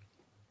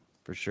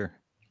 For sure.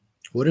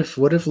 What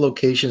if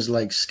locations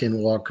like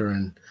Skinwalker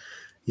and,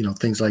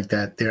 things like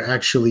that, they're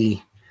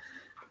actually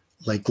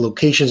like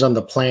locations on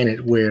the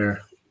planet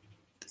where,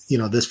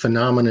 this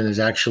phenomenon is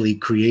actually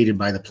created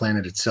by the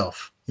planet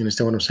itself. You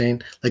understand what I'm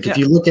saying? Like if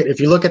you look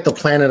at the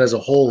planet as a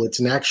whole, it's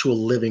an actual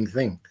living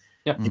thing.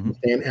 Yeah.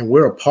 And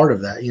we're a part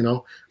of that,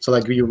 So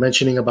like you were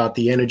mentioning about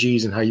the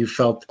energies and how you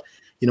felt,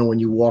 when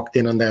you walked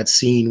in on that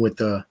scene with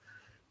the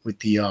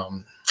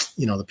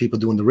the people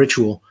doing the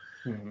ritual.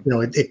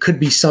 Mhm. It could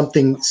be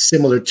something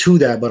similar to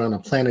that, but on a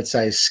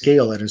planet-sized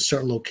scale. That in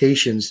certain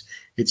locations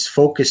it's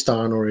focused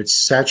on, or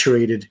it's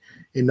saturated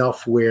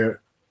enough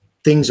where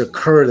things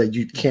occur that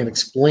you can't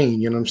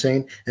explain. You know what I'm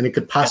saying? And it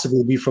could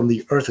possibly be from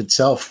the Earth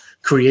itself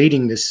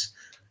creating this,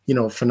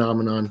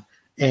 phenomenon.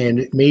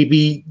 And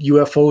maybe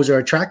UFOs are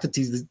attracted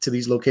to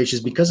these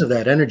locations because of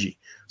that energy.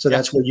 So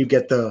that's where you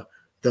get the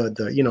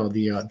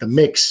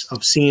mix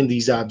of seeing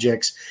these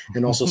objects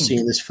and also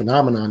seeing this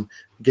phenomenon,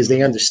 because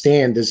they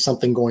understand there's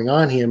something going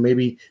on here.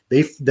 Maybe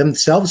they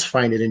themselves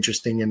find it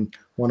interesting and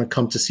want to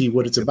come to see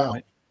what it's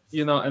about.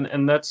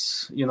 And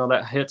that's,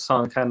 that hits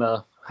on kind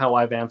of how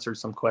I've answered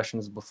some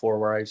questions before,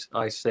 where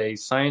I say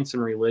science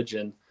and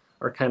religion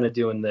are kind of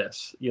doing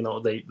this.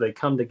 They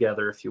come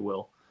together, if you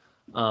will.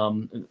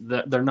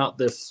 They're not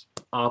this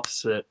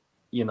opposite.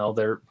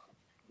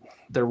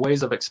 They're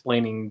ways of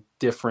explaining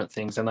different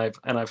things, and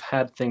I've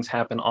had things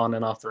happen on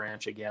and off the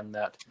ranch again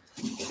that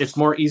it's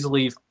more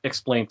easily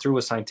explained through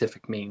a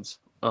scientific means.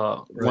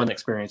 One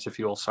experience, if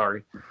you will,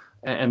 sorry,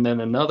 and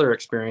then another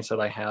experience that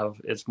I have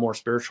is more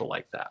spiritual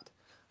like that.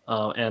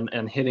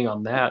 And hitting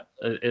on that,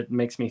 it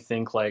makes me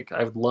think like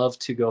I would love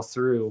to go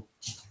through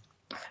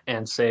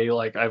and say,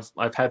 like,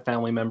 I've had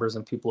family members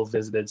and people have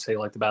visited, say,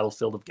 like the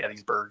battlefield of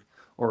Gettysburg,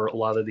 or a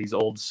lot of these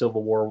old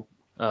Civil War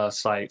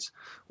sites,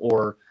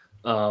 or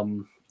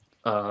the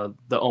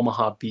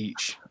Omaha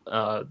Beach.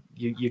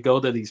 You go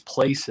to these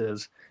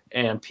places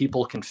and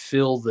people can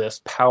feel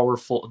this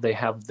powerful, they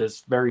have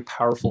this very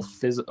powerful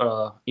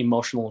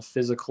emotional and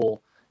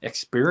physical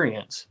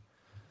experience.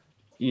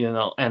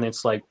 And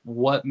it's like,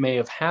 what may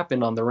have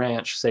happened on the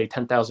ranch, say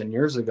 10,000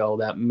 years ago,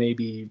 that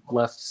maybe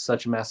left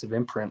such a massive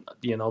imprint.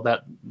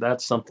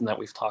 That's something that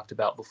we've talked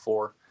about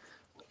before.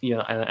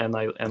 And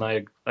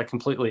I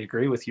completely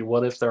agree with you.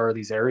 What if there are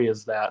these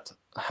areas that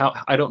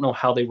I don't know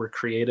how they were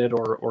created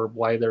or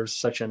why there's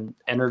such an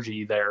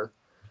energy there.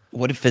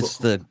 What if it's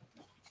the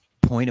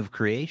point of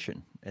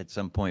creation at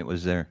some point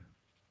was there,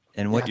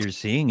 and what you're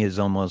seeing is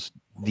almost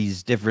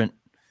these different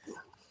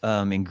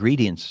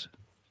ingredients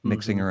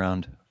mixing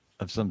around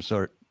of some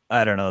sort.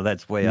 I don't know.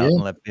 That's way out in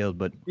left field,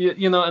 but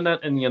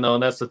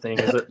and that's the thing,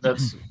 is that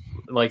that's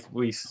like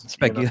it's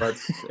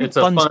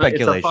a fun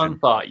speculation. It's a fun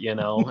thought,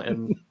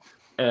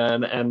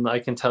 and I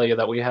can tell you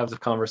that we have the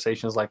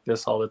conversations like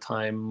this all the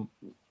time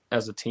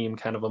as a team,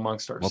 kind of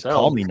amongst ourselves. Well,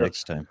 call me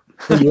next time.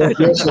 You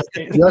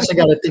also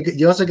got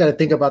to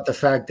think about the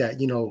fact that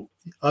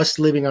us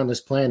living on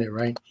this planet,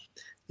 right?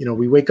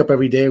 We wake up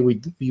every day, we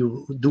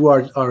do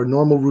our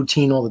normal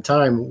routine all the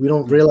time. We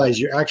don't realize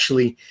you're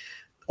actually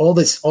all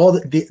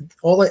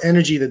the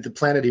energy that the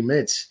planet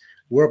emits.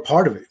 We're a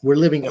part of it. We're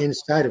living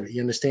inside of it. You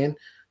understand?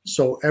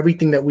 So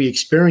everything that we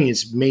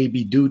experience may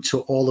be due to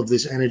all of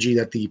this energy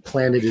that the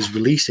planet is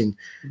releasing,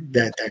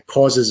 that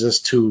causes us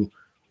to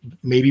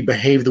maybe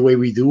behave the way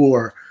we do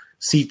or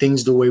see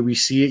things the way we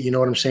see it. You know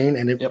what I'm saying?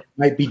 And it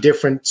might be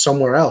different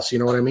somewhere else. You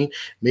know what I mean?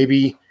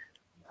 Maybe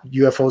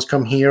UFOs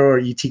come here, or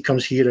ET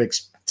comes here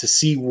to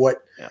see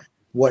what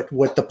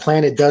the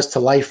planet does to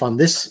life on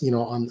this,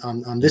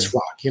 on this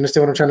rock. You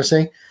understand what I'm trying to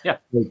say? Yeah.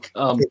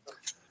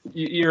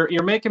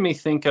 You're making me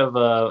think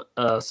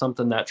of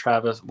something that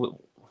Travis,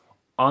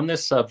 on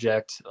this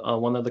subject,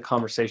 one of the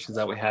conversations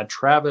that we had,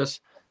 Travis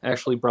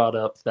actually brought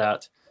up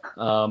that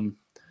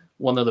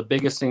one of the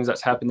biggest things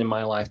that's happened in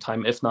my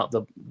lifetime, if not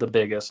the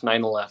biggest,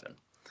 9/11.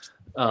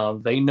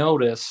 They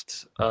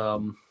noticed,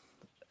 and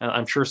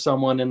I'm sure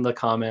someone in the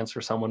comments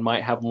or someone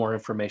might have more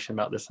information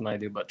about this than I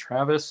do, but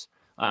Travis,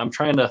 I'm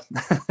trying to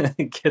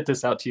get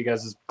this out to you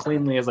guys as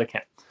cleanly as I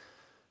can.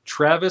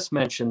 Travis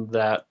mentioned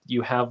that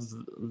you have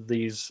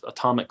these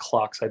atomic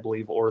clocks, I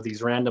believe, or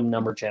these random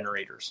number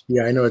generators.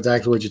 Yeah, I know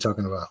exactly what you're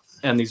talking about.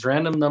 And these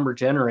random number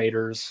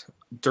generators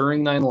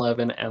during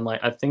 9/11 and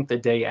I think the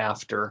day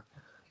after,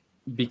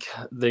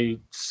 because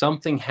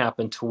something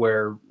happened to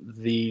where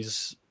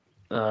these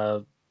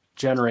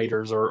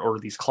generators or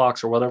these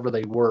clocks or whatever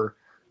they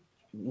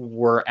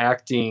were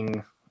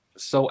acting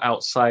so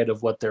outside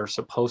of what they're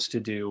supposed to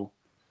do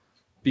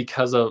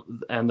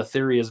and the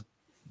theory is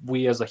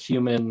we as a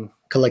human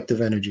collective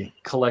energy,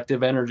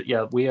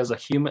 we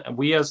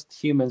as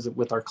humans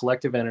with our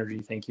collective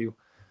energy, thank you,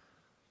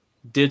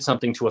 did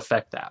something to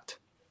affect that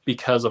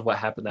because of what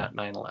happened at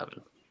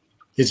 9/11.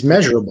 It's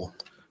measurable.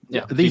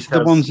 Yeah, these are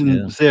the ones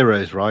in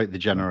zeros, right? The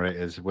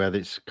generators where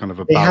it's kind of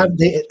a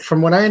balance.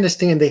 From what I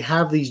understand, they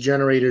have these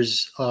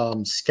generators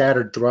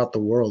scattered throughout the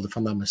world, if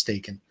I'm not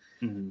mistaken.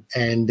 Mm-hmm.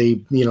 And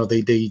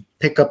they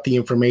pick up the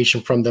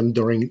information from them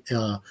during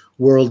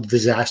world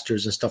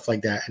disasters and stuff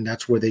like that, and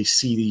that's where they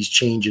see these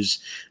changes,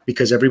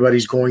 because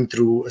everybody's going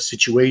through a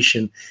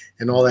situation,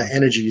 and all that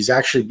energy is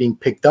actually being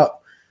picked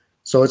up.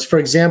 So it's, for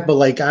example,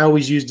 like I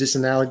always use this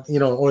analogy,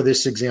 or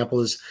this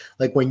example is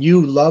like when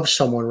you love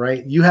someone,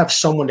 right? You have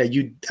someone that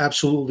you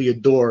absolutely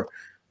adore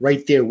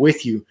right there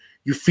with you.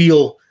 You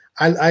feel.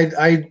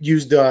 I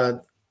used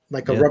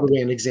like a rubber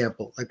band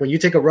example. Like when you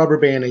take a rubber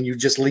band and you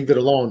just leave it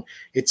alone,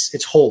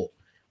 it's whole.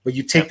 But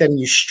you take that and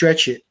you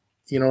stretch it,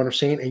 you know what I'm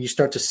saying? And you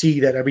start to see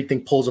that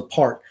everything pulls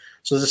apart.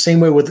 So it's the same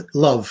way with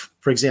love,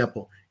 for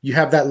example. You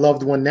have that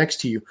loved one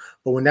next to you,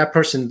 but when that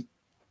person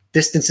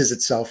distances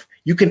itself,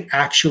 you can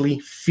actually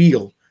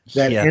feel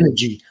that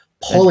energy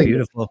That's pulling.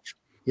 beautiful.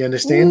 You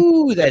understand?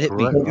 Ooh, that hit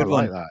me. Great. Good I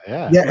one. like that.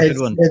 Yeah. Yeah, Good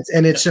one.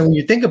 so when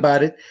you think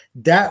about it,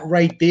 that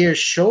right there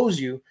shows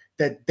you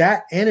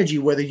that energy,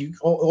 whether you,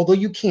 although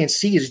you can't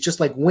see it, it's just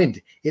like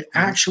wind. It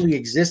actually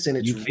exists and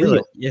it's You feel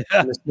real. it. Yeah.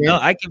 Understand? No,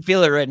 I can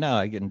feel it right now.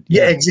 I can.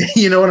 Yeah,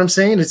 you know what I'm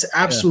saying? It's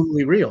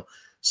absolutely real.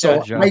 So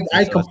Good job.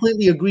 I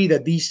completely agree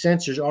that these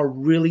sensors are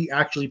really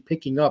actually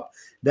picking up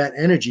that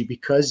energy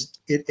because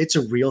it's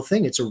a real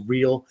thing. It's a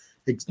real,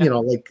 you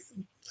know, like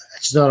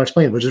it's not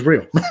explainable, but it's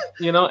real.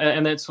 You know,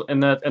 and that's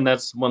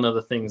one of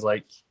the things.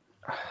 Like,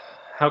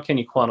 how can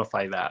you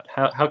quantify that?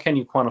 How can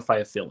you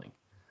quantify a feeling?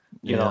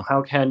 You know,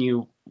 how can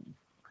you?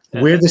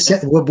 We're the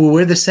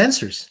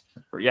sensors.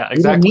 Yeah,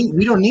 exactly.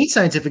 We don't need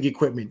scientific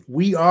equipment.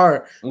 We're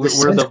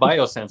the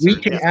biosensor. We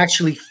can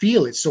actually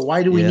feel it. So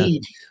why do we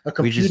need a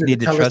computer to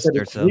tell us that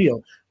it's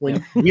real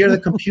when we are the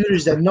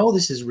computers that know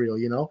this is real?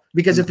 You know,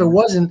 because if it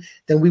wasn't,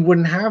 then we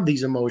wouldn't have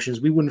these emotions.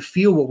 We wouldn't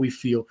feel what we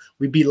feel.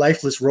 We'd be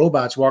lifeless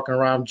robots walking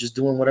around just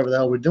doing whatever the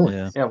hell we're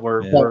doing.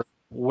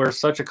 We're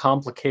such a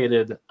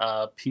complicated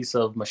piece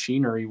of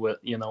machinery with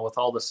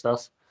all this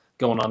stuff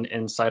going on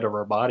inside of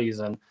our bodies,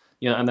 and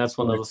and that's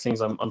one of those things.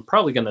 I'm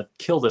probably going to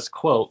kill this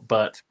quote,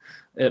 but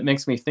it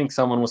makes me think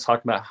someone was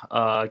talking about,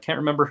 I can't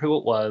remember who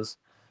it was,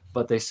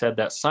 but they said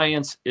that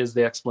science is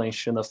the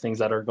explanation of things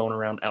that are going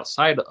around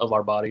outside of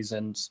our bodies,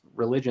 and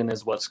religion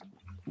is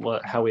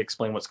how we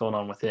explain what's going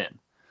on within.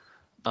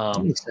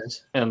 Makes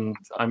sense. And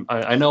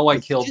I know I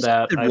killed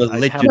that.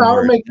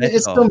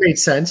 It still made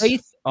sense.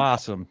 Faith,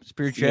 awesome.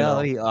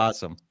 Spirituality,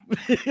 awesome.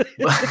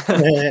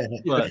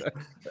 but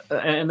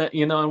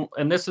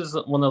and this is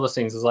one of those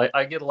things is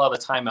I get a lot of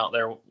time out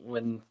there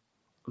when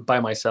by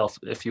myself,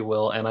 if you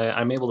will, and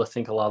I'm able to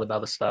think a lot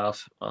about the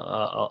stuff, a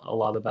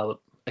lot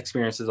about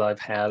experiences I've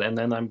had, and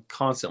then I'm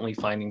constantly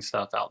finding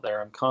stuff out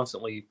there. I'm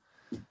constantly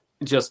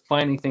just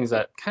finding things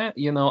that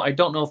I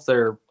don't know if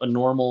they're a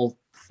normal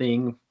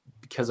thing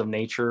because of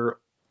nature.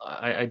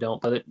 I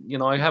don't, but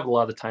I have a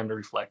lot of time to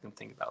reflect and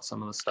think about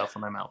some of the stuff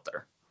when I'm out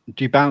there.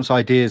 Do you bounce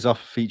ideas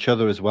off each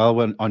other as well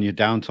when on your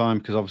downtime?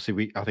 Because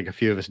obviously I think a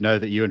few of us know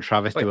that you and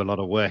Travis do a lot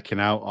of working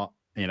out,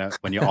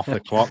 when you're off the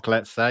clock,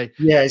 let's say.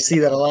 Yeah, I see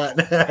that a lot.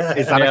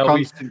 Is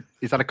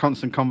that a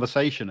constant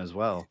conversation as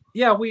well?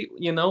 Yeah,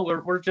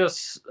 we're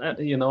just, at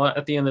the end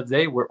of the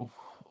day, we're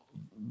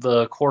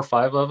the core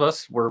five of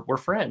us, we're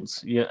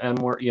friends. Yeah. And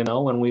we're,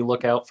 when we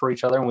look out for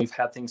each other and we've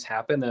had things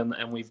happen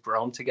and we've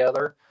grown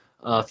together,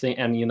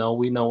 and,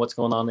 we know what's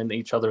going on in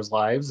each other's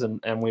lives,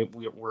 and we're,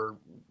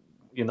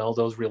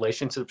 those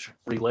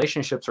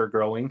relationships are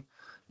growing,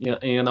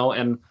 and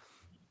I'm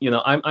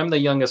the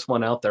youngest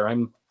one out there.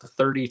 I'm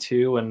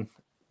 32, and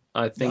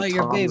I think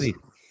your baby,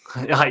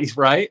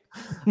 right?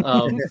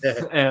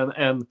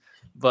 And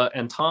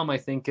Tom, I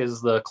think,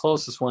 is the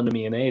closest one to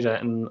me in age,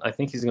 and I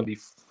think he's going to be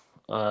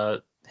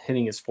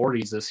hitting his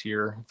 40s this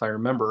year, if I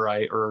remember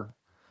right, or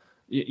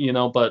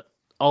but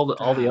all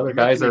the other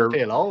guys are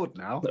feel old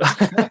now.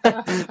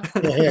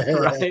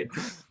 Right?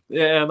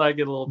 Yeah, and I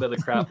get a little bit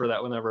of crap for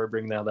that whenever I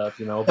bring that up,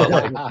 But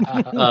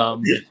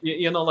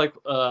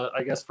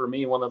I guess for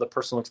me, one of the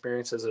personal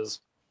experiences is,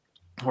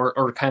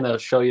 or kind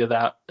of show you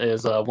that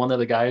is one of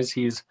the guys.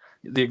 He's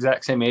the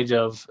exact same age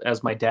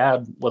as my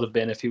dad would have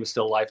been if he was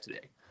still alive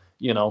today,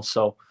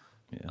 So,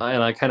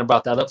 and I kind of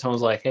brought that up to him. I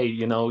was like, hey,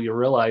 you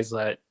realize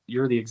that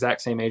you're the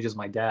exact same age as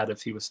my dad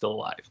if he was still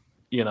alive,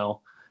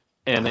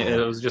 And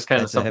it was just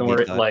kind of something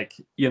where it's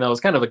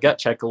kind of a gut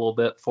check a little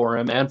bit for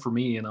him and for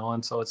me,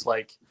 And so it's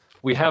like,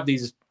 we have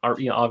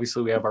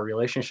obviously we have our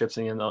relationships,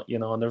 and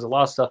and there's a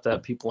lot of stuff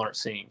that people aren't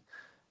seeing,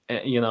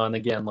 and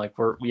again, like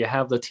we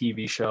have the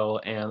TV show,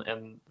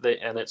 and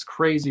it's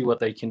crazy what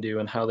they can do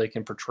and how they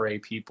can portray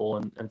people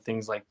and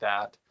things like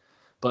that.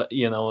 But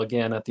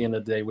again, at the end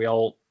of the day, we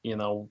all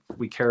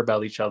we care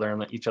about each other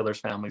and each other's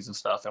families and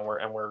stuff, and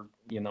we're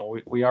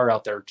we are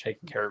out there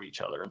taking care of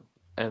each other,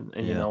 and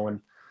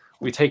and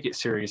we take it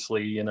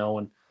seriously,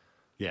 and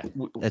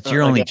that's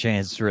your only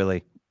chance,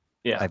 really.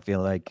 Yeah, I feel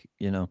like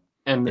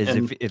and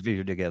if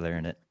you're together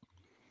in it.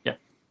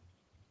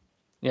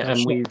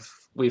 And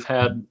we've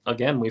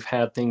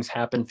had things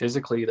happen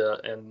physically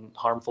and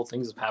harmful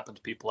things have happened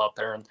to people out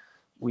there, and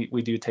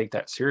we do take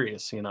that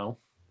serious,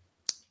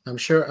 I'm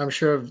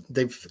sure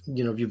they've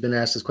you've been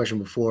asked this question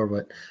before,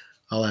 but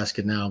I'll ask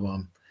it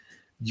now.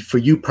 For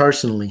you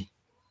personally,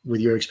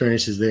 with your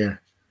experiences there,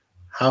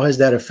 how has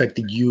that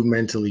affected you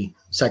mentally,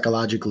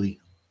 psychologically,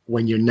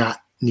 when you're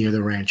not near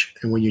the ranch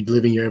and when you're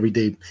living your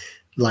everyday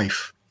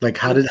life? Like,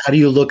 how do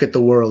you look at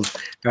the world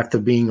after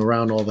being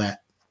around all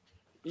that?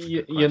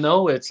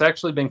 It's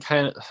actually been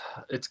kind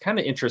of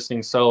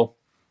interesting. So,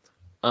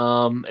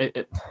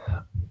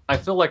 I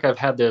feel like I've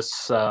had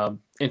this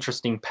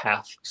interesting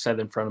path set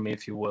in front of me,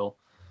 if you will.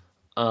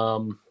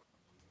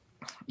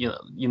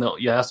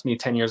 You asked me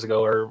 10 years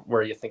ago, or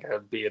where you think I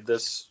would be.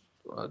 This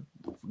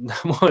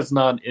was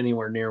not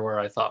anywhere near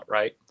where I thought,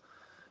 right?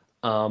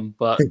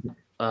 But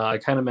I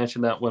kind of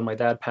mentioned that when my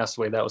dad passed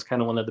away, that was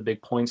kind of one of the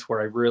big points where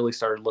I really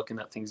started looking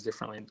at things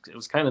differently. It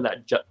was kind of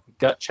that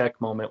gut check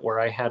moment where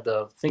I had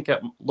to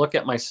look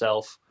at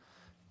myself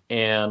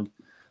and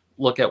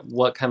look at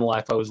what kind of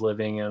life I was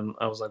living. And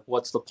I was like,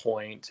 what's the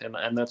point?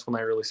 And that's when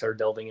I really started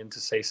delving into,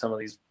 say, some of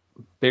these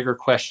bigger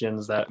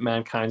questions that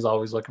mankind's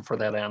always looking for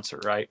that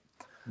answer, right?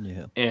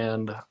 Yeah.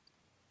 And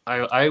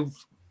I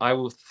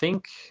would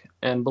think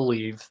and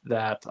believe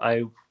that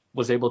I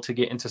was able to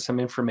get into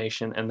some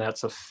information, and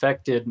that's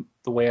affected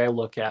the way I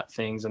look at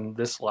things in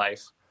this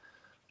life.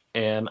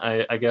 And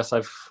I guess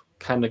I've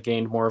kind of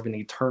gained more of an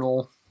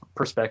eternal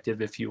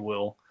perspective, if you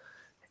will.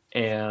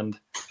 And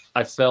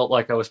I felt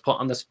like I was put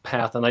on this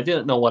path, and I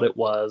didn't know what it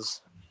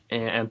was,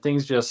 and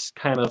things just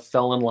kind of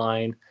fell in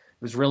line.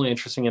 It was really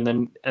interesting.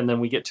 And then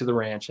we get to the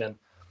ranch, and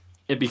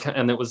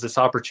it was this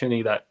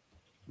opportunity that,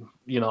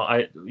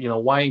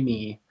 why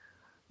me?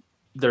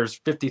 There's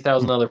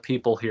 50,000 other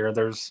people here.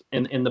 There's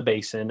in the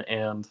basin,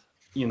 and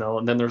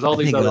and then there's all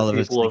these other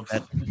people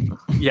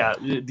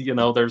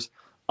there's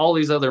all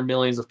these other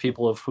millions of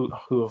people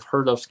who have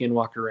heard of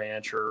Skinwalker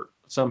Ranch, or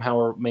somehow,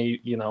 or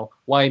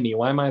why me?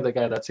 Why am I the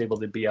guy that's able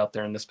to be out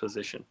there in this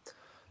position?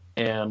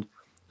 And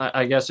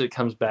I guess it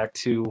comes back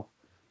to,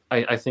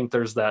 I think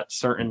there's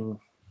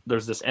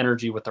this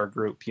energy with our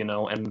group,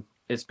 and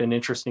it's been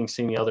interesting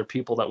seeing the other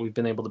people that we've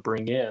been able to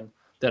bring in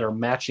that are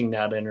matching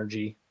that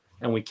energy,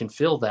 and we can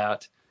feel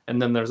that.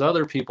 And then there's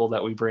other people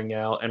that we bring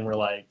out, and we're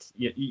like,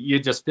 you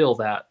just feel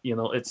that,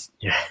 it's,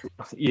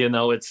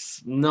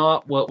 it's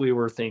not what we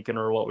were thinking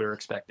or what we were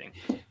expecting.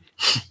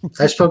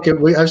 I've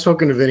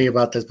spoken to Vinny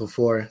about this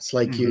before. It's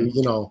like,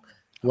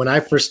 when I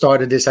first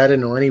started this, I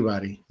didn't know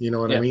anybody, you know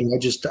what I mean? I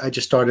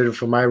just started it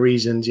for my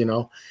reasons,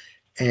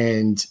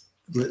 and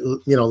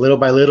little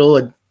by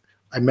little,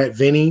 I met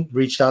Vinny,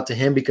 reached out to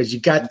him, because you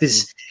got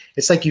this,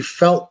 it's like you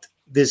felt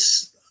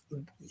this,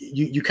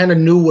 you kind of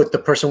knew what the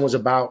person was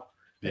about,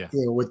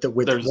 with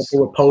what they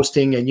were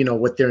posting,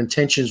 and what their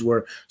intentions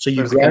were. So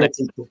you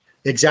gravitate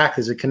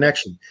exactly, as a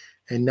connection.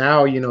 And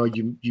now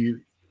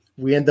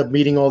we end up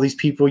meeting all these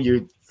people.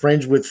 You're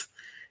friends with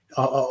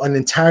an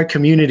entire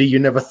community you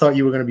never thought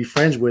you were going to be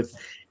friends with,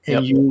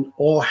 and you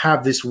all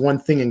have this one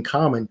thing in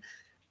common.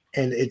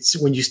 And it's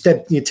when you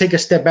take a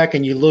step back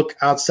and you look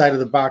outside of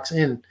the box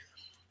in,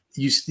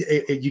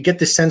 you get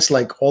the sense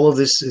like all of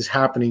this is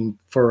happening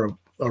for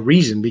a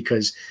reason,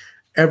 because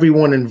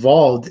everyone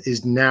involved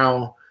is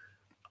now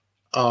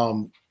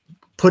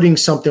putting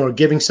something or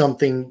giving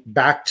something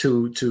back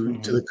to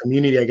the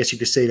community. I guess you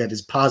could say that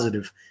is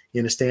positive.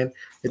 You understand?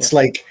 It's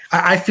like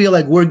I feel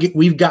like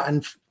we've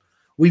gotten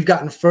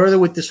further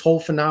with this whole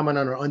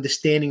phenomenon, or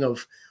understanding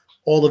of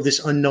all of this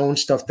unknown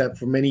stuff that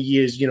for many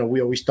years,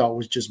 we always thought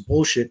was just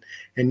bullshit.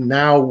 And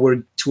now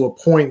we're to a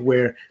point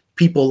where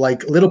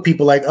little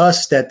people like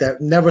us that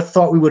never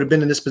thought we would have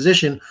been in this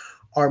position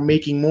are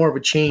making more of a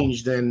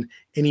change than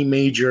any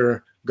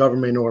major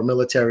government or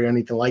military or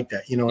anything like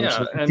that. So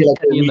I feel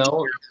like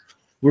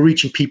we're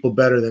reaching people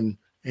better than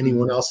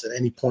anyone else at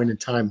any point in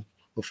time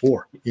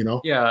before,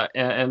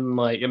 and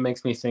like it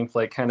makes me think,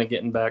 like, kind of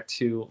getting back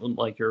to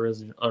like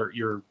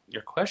your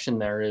question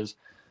there is,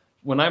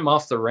 when I'm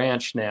off the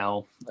ranch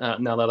now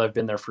that I've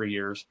been there for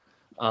years,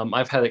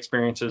 I've had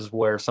experiences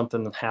where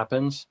something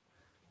happens,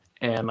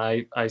 and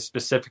I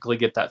specifically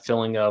get that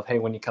feeling of, hey,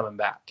 when you coming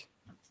back,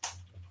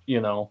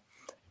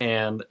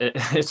 and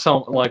it's so,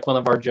 like, one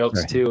of our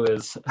jokes too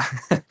is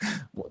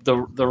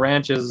the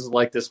ranch is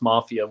like this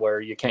mafia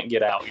where you can't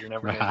get out. You're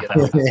never gonna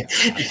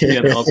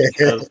get out,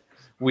 because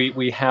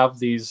we have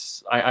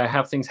these. I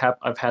have things happen.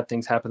 I've had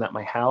things happen at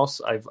my house.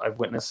 I've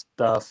witnessed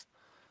stuff,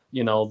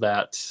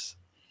 that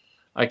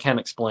I can't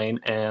explain,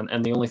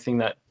 and the only thing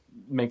that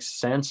makes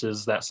sense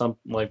is that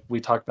like we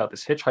talked about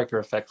this hitchhiker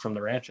effect from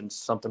the ranch, and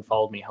something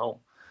followed me home,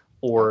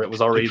 or it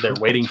was already there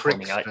waiting for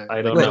me.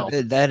 I don't know.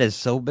 That is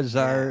so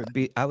bizarre.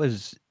 I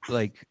was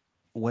like,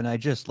 when I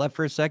just left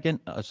for a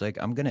second, I was like,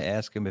 I'm going to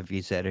ask him if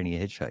he's had any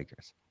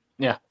hitchhikers.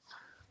 Yeah.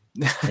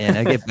 And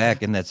I get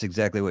back, and that's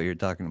exactly what you're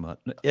talking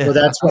about. Well,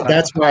 that's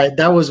why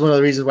that was one of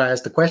the reasons why I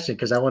asked the question,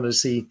 because I wanted to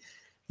see,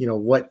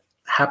 what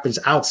happens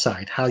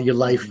outside, how your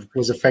life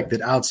was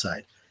affected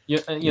outside.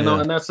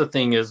 And that's the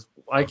thing is,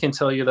 I can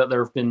tell you that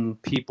there have been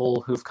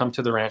people who've come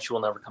to the ranch who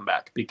will never come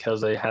back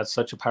because they had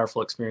such a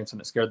powerful experience, and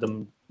it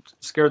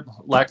scared,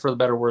 lack for the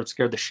better word,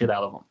 scared the shit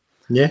out of them.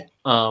 Yeah.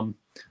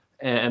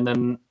 And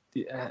then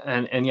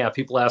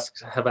people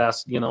have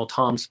asked,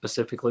 Tom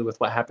specifically with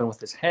what happened with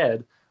his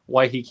head,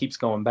 why he keeps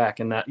going back.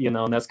 And that,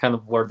 and that's kind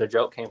of where the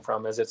joke came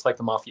from, is it's like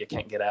the mafia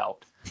can't get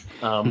out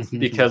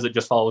because it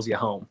just follows you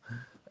home.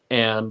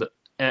 And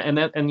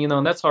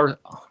that's our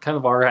kind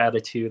of our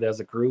attitude as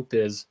a group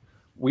is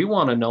we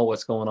want to know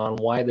what's going on,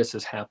 why this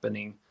is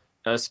happening,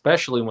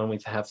 especially when we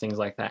have things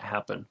like that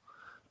happen.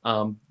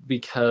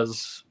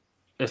 Because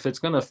if it's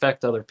going to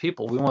affect other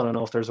people, we want to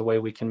know if there's a way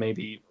we can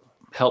maybe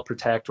help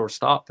protect or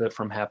stop it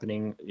from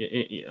happening,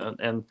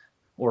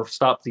 or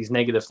stop these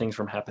negative things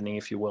from happening,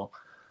 if you will.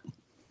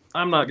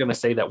 I'm not going to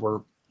say that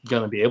we're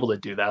going to be able to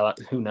do that.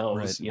 Who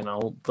knows?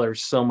 Right.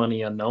 There's so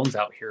many unknowns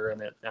out here,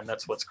 and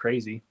that's what's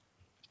crazy.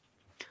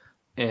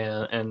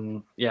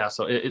 and yeah,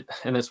 so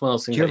and it's one of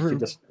those things Do you that ever- can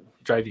just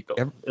drive you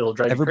it'll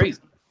drive you ever-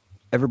 crazy.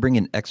 Ever bring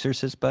an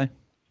exorcist by?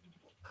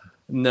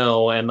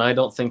 No, and I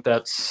don't think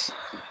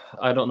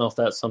I don't know if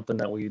that's something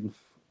that we'd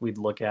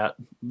look at,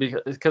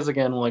 because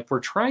again, like, we're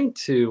trying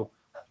to,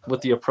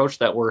 with the approach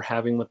that we're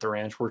having with the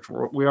ranch,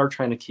 we are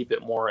trying to keep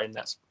it more in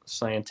that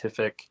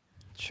scientific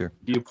Sure.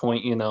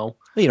 viewpoint, you know.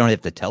 Well, you don't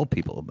have to tell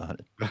people about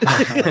it.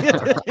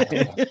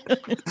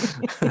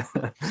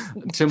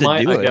 To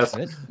my, do I it, guess,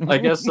 right? I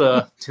guess,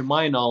 to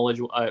my knowledge,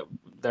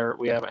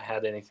 we haven't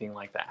had anything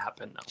like that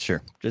happen. No.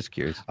 Sure. Just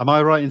curious. Am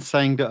I right in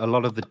saying that a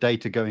lot of the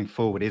data going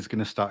forward is going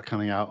to start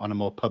coming out on a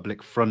more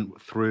public front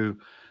through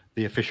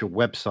the official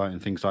website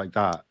and things like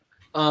that?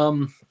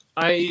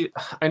 I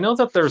know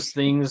that there's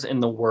things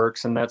in the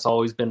works, and that's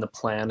always been the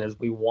plan, is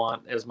we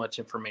want as much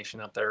information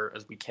out there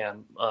as we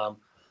can.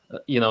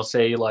 You know,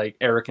 say like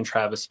Eric and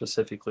Travis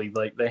specifically,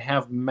 like, they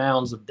have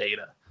mounds of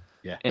data.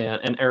 Yeah.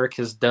 And Eric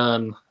has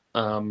done,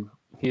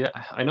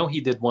 I know he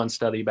did one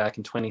study back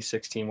in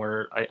 2016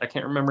 where I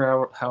can't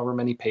remember however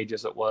many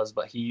pages it was,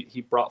 but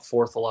he brought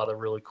forth a lot of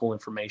really cool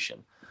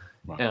information.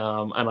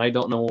 Wow. And I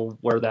don't know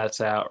where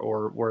that's at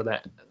or where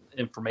that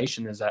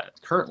information is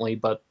at currently,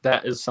 but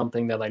that is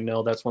something that I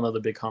know that's one of the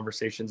big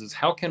conversations, is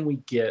how can we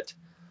get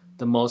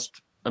the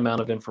most amount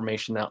of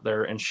information out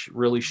there and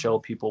really show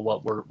people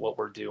what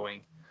we're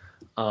doing.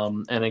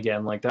 And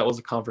again, like, that was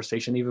a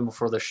conversation even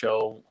before the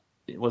show.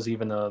 It was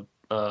even an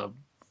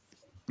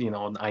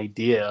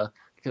idea,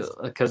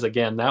 because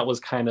again, that was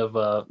kind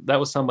of that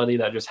was somebody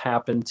that just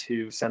happened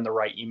to send the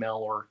right email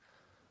or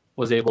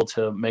was able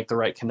to make the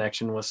right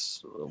connection with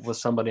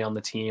somebody on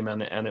the team,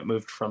 and it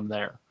moved from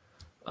there.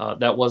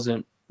 That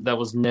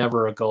was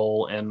never a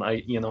goal, and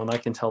I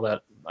can tell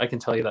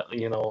you that,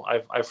 you know,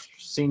 I've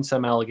seen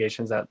some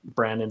allegations that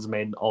Brandon's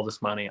made all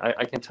this money.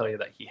 I can tell you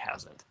that he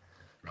hasn't.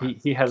 Right.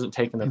 He hasn't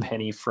taken a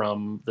penny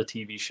from the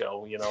TV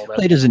show, you know.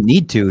 He doesn't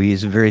need to.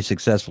 He's a very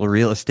successful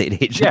real estate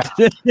agent.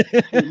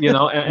 Yeah. You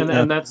know,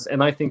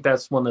 and I think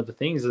that's one of the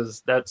things,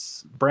 is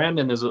that's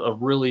Brandon is a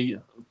really,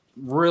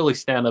 really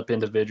stand-up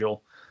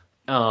individual.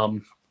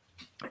 And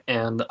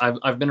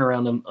I've been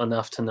around him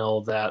enough to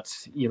know that,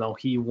 you know,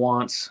 he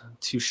wants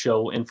to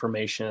show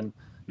information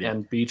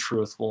and be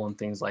truthful and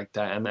things like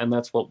that. And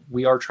that's what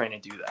we are trying to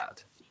do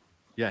that.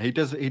 Yeah, he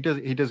does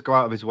go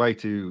out of his way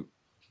to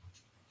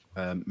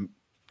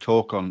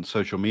talk on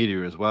social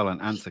media as well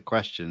and answer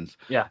questions.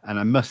 Yeah. And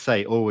I must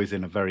say, always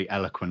in a very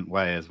eloquent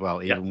way as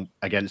well, even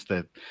against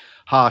the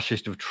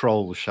harshest of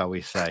trolls, shall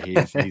we say.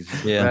 He's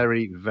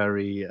very,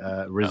 very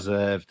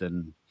reserved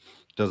and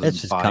doesn't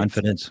That's his bite.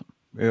 Confidence.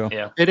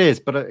 Yeah. It is,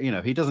 but you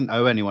know, he doesn't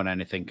owe anyone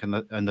anything,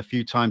 and the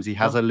few times he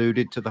has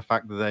alluded to the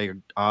fact that they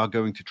are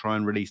going to try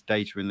and release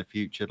data in the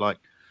future, like,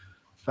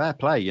 fair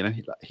play, you know,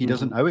 he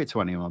doesn't owe it to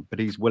anyone, but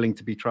he's willing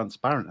to be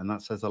transparent, and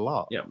that says a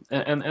lot. Yeah,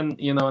 and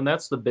you know, and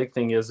that's the big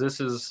thing, is this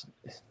is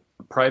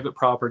private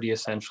property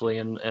essentially,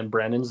 and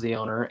Brandon's the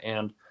owner,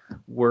 and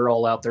we're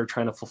all out there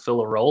trying to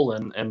fulfill a role,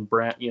 and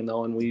Brand, you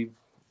know, and we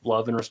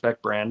love and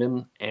respect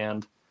Brandon,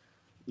 and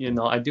you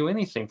know, I do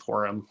anything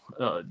for him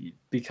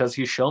because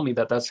he's shown me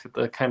that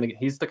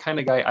he's the kind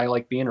of guy I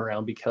like being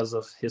around, because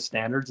of his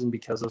standards and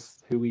because of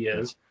who he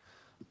is.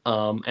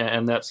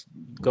 And that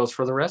goes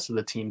for the rest of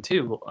the team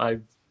too.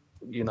 I've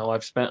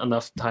spent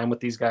enough time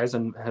with these guys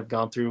and have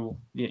gone through,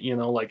 you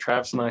know, like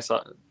Travis and I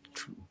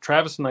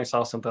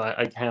saw something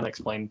I can't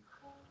explain,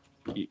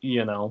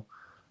 you know,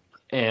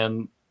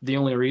 and the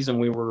only reason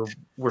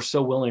we're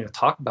so willing to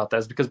talk about that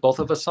is because both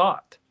of us saw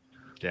it.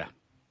 Yeah.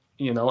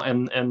 You know,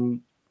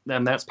 and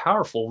that's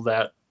powerful,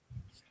 that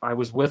I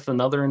was with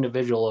another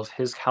individual of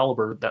his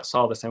caliber that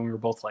saw this, and we were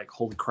both like,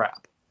 holy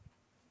crap.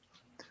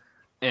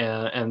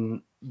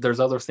 And there's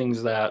other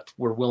things that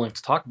we're willing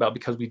to talk about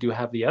because we do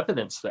have the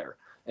evidence there.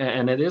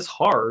 And it is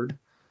hard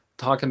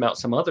talking about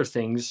some other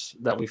things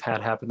that we've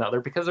had happen out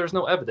there because there's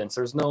no evidence.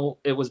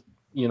 It was,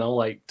 you know,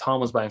 like Tom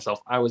was by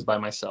himself. I was by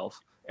myself.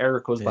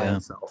 Eric was by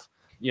himself.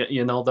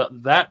 You know,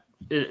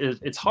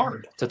 it's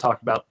hard to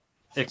talk about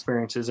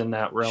experiences in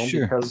that realm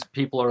because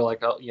people are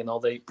like, oh, you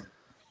know,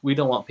 we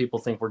don't want people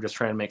to think we're just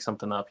trying to make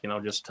something up, you know,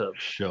 just to.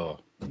 Sure.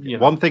 You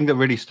know. One thing that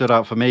really stood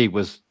out for me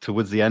was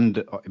towards the end,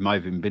 it might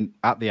have even been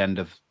at the end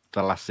of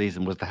the last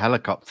season, was the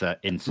helicopter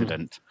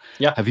incident.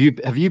 Yeah. Have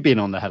you been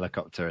on the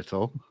helicopter at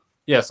all?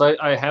 Yes,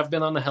 I have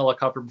been on the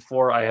helicopter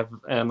before. I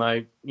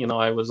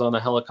was on a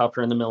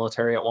helicopter in the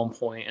military at one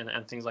point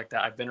and things like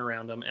that. I've been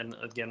around them. And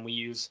again, we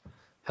use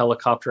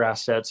helicopter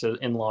assets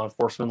in law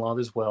enforcement law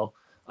as well.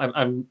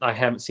 I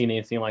haven't seen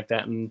anything like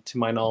that. And to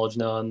my knowledge,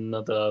 none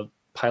of the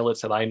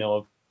pilots that I know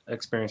of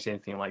experienced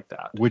anything like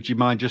that. Would you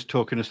mind just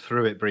talking us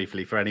through it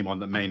briefly for anyone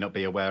that may not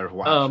be aware of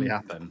what actually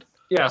happened?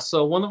 Yeah,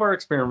 so one of our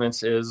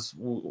experiments is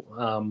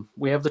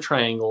we have the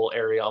triangle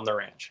area on the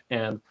ranch.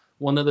 And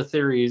one of the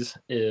theories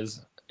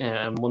is,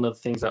 and one of the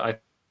things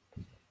that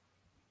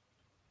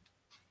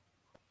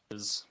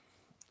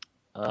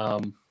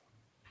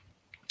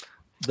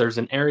there's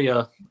an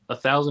area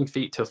 1,000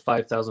 feet to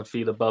 5,000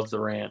 feet above the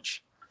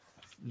ranch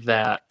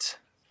that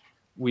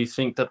we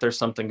think that there's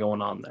something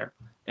going on there.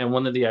 And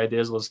one of the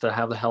ideas was to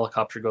have the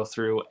helicopter go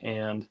through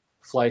and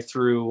fly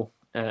through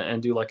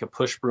and do like a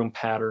push broom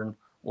pattern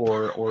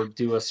or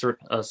do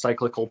a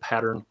cyclical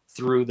pattern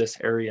through this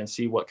area and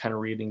see what kind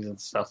of readings and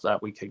stuff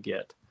that we could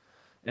get.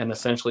 And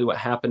essentially what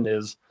happened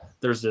is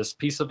there's this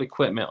piece of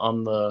equipment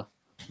on the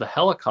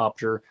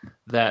helicopter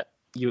that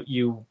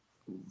you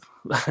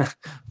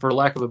for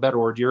lack of a better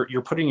word,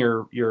 you're putting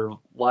your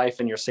life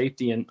and your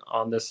safety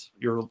on this.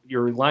 You're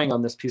relying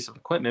on this piece of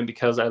equipment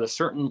because at a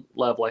certain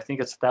level, I think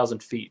it's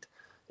 1,000 feet,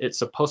 it's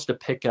supposed to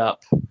pick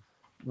up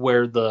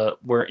where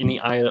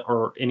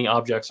any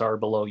objects are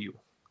below you.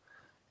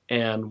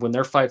 And when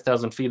they're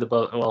 5,000 feet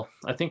above, well,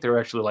 I think they're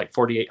actually like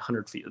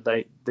 4,800 feet.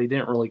 They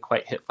didn't really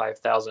quite hit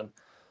 5,000.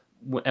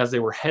 As they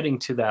were heading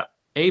to that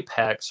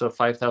apex of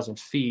 5,000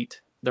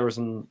 feet, there was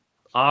an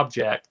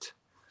object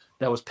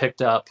that was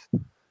picked up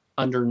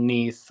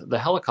underneath the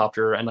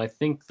helicopter, and I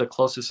think the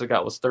closest it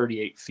got was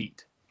 38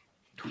 feet.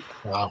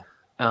 Wow.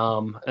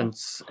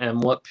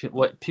 And what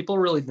people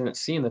really didn't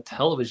see in the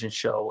television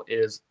show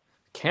is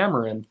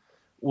Cameron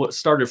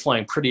started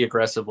flying pretty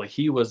aggressively.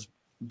 He was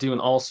doing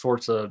all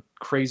sorts of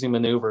crazy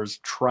maneuvers,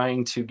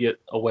 trying to get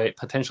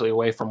potentially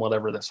away from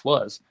whatever this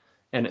was,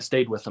 and it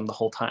stayed with him the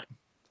whole time.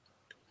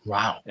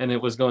 Wow. And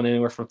it was going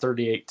anywhere from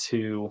 38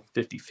 to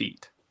 50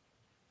 feet.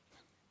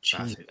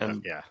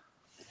 And yeah.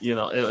 It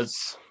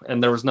was,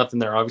 and there was nothing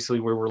there. Obviously,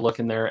 we were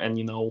looking there,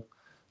 and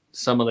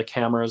some of the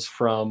cameras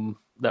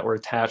that were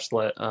attached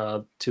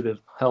to the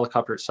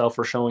helicopter itself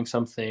were showing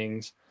some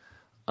things.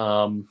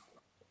 And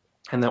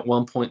at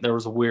one point, there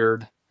was a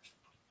weird,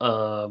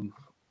 like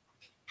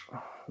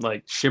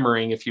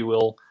shimmering, if you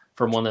will,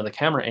 from one of the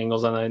camera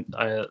angles.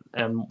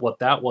 And what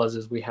that was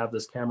is we have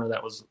this camera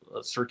that was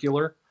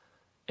circular,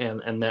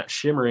 and that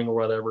shimmering or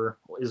whatever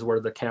is where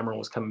the camera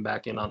was coming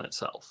back in on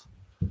itself.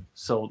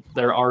 So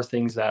there are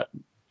things that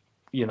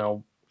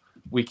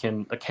we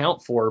can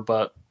account for,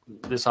 but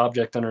this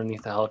object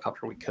underneath the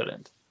helicopter, we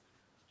couldn't.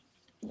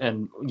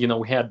 And,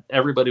 we had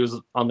everybody was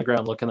on the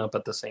ground looking up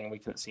at the thing. We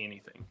couldn't see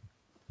anything.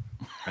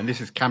 And this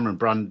is Cameron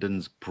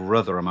Brandon's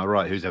brother, am I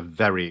right? Who's a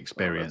very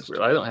experienced.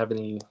 I don't have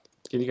any.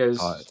 Can you guys?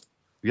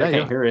 Yeah, I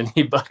can't hear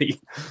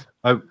anybody.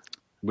 Oh,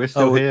 we're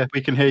still here.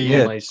 We can hear you.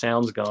 Yeah. My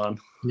sound's gone.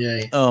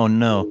 Yeah. Oh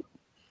no.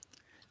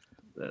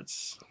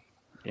 That's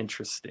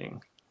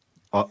interesting.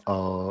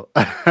 Uh-oh.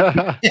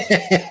 I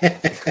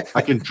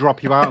can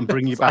drop you out and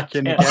bring you back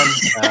in again.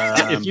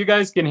 If you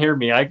guys can hear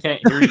me, I can't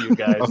hear you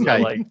guys.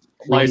 Okay. So,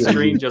 my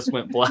screen just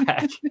went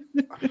black.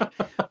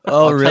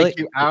 Oh, I'll really? take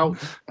you out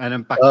and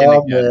then back in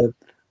again. Man.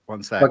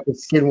 1 sec. Fucking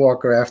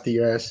Skinwalker after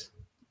your ass.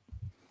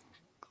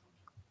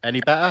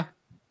 Any better?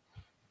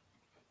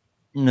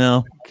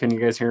 No. Can you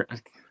guys hear?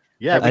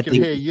 Yeah, we I can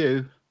think- hear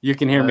you. You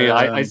can hear me.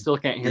 I still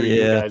can't hear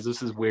you yeah. guys.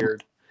 This is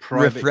weird.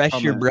 Private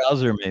Refresh your comment.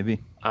 browser,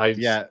 maybe.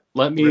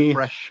 Let me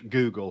refresh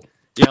Google.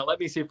 let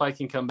me see if I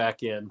can come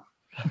back in.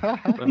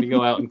 Let me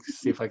go out and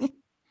see if I can.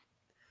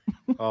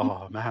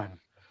 Oh man.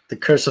 The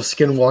curse of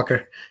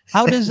Skinwalker.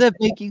 How does that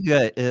make you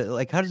guys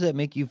how does that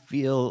make you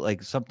feel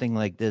like something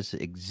like this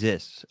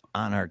exists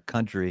on our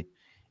country,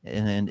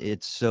 and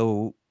it's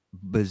so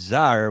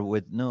bizarre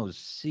with no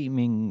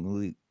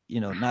seemingly,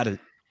 not a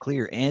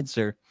clear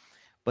answer,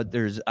 but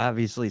there's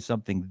obviously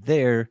something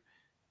there,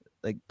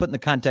 like put in the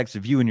context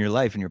of you and your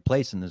life and your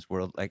place in this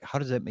world. Like, how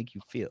does that make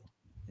you feel?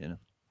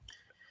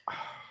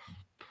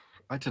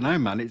 I don't know,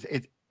 man.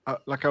 It's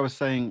like I was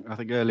saying, I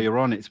think earlier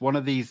on, it's one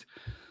of these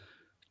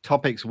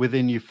topics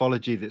within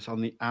ufology that's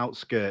on the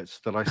outskirts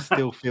that I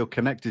still feel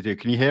connected to.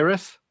 Can you hear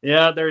us?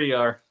 Yeah, there you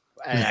are.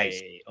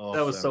 Hey,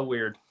 That was so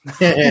weird.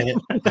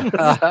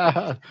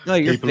 No,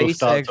 your People will face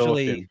start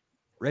actually, talking.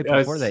 right Yeah,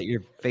 before it's- that,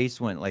 your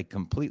face went like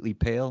completely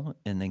pale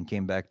and then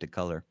came back to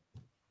color.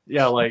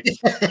 Yeah, like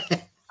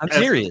I'm As-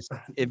 serious.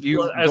 If you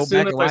well, go as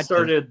soon back as and I watch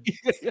started,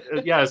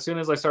 as soon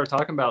as I started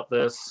talking about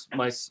this,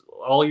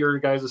 all your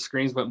guys'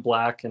 screens went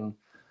black, and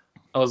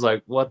I was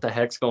like, "What the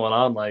heck's going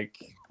on?" Like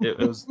it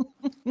was.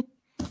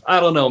 I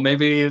don't know.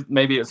 Maybe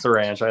it's the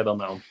ranch. I don't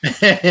know.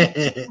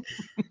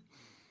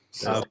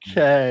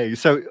 Okay,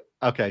 so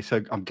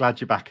I'm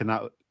glad you're back,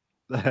 and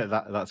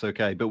that's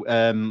okay.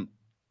 But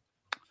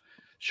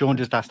Sean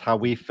just asked how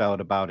we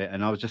felt about it,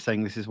 and I was just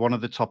saying this is one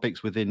of the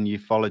topics within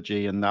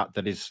ufology, and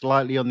that is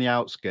slightly on the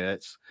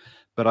outskirts,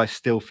 but I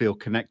still feel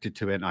connected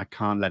to it, and I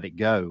can't let it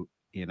go.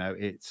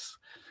 It's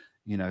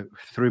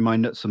through my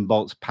nuts and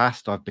bolts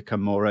past, I've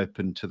become more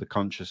open to the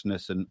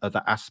consciousness and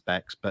other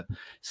aspects. But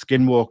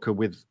Skinwalker,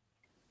 with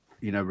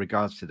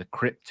regards to the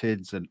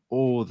cryptids and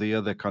all the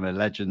other kind of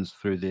legends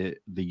through the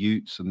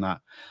Utes and that,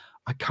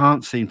 I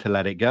can't seem to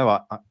let it go.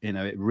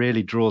 It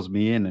really draws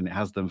me in, and it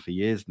has done for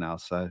years now.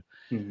 So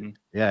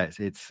yeah,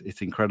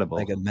 it's incredible.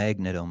 like a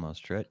magnet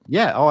almost, right?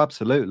 Yeah. Oh,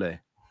 absolutely.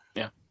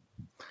 Yeah,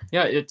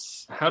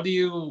 it's how do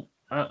you?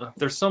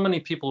 There's so many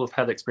people who've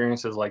had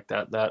experiences like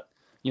that.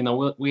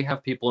 We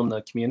have people in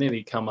the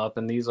community come up,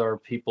 and these are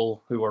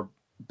people who are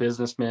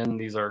businessmen.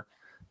 These are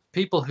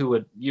people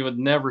who you would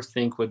never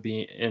think would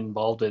be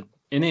involved in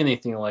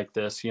anything like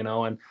this,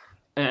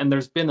 and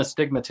there's been a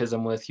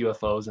stigmatism with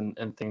UFOs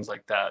and things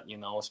like that,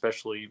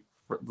 especially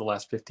for the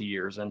last 50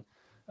 years. And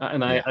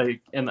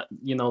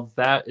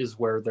that is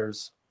where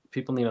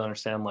people need to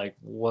understand like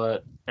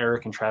what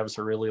Eric and Travis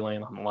are really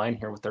laying on the line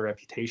here with their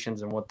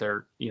reputations and what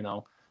they're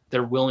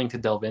willing to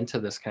delve into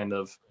this kind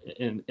of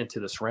into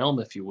this realm,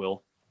 if you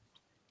will.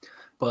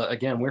 But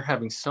again, we're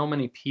having so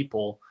many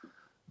people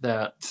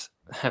that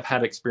have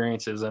had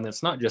experiences, and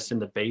it's not just in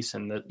the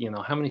basin. That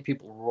how many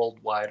people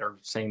worldwide are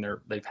saying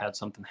they've had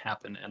something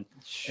happen,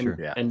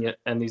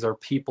 and these are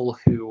people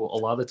who a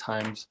lot of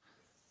times,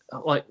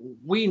 like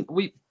we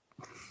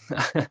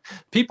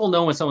people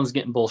know when someone's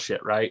getting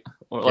bullshit, right?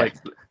 Or like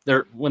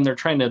when they're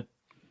trying to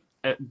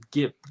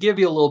give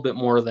you a little bit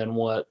more than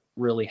what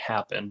really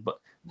happened, but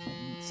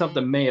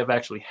something may have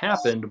actually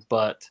happened,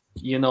 but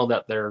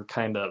that they're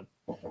kind of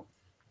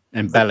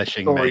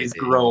embellishing, stories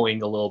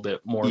growing a little bit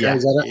more.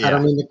 Guys, I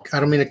don't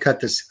mean to cut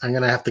this. I'm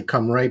gonna have to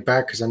come right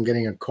back because I'm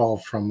getting a call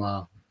from.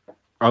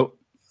 Oh,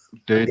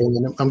 dude,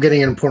 I'm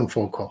getting an important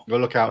phone call. We'll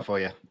look out for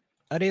you.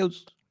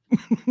 Adios.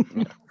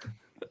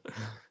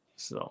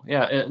 So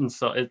and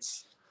so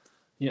it's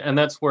and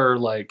that's where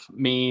like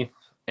me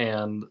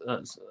and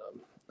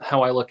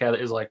how I look at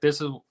it is like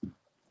this is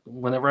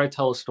whenever I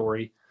tell a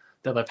story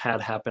that I've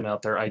had happen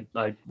out there, I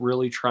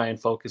really try and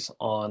focus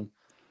on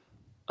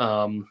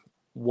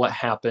what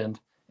happened,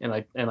 and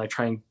I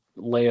try and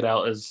lay it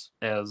out as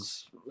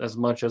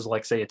much as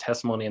like say a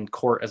testimony in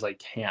court as I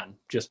can,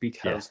 just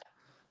because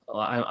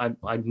I'm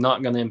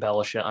not going to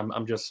embellish it.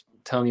 I'm just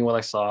telling you what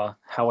I saw,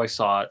 how I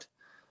saw it,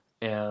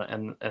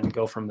 and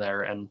go from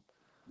there. And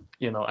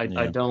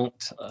I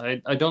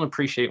don't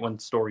appreciate when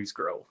stories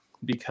grow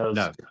because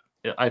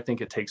I think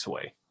it takes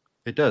away.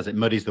 It does. It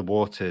muddies the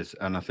waters.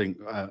 And I think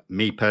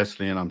me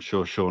personally, and I'm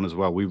sure Sean as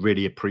well, we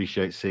really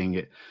appreciate seeing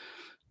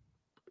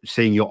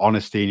your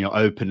honesty and your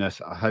openness.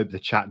 I hope the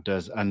chat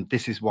does. And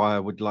this is why I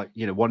would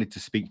wanted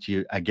to speak to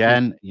you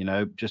again,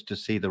 just to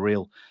see the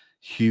real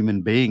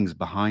human beings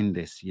behind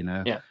this,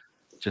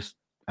 just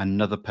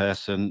another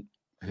person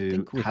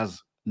who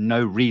has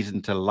no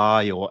reason to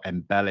lie or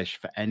embellish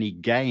for any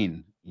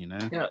gain,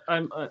 Yeah,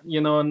 I'm,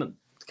 and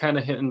kind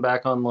of hitting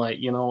back on like,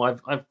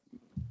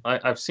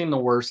 I've seen the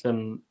worst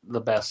and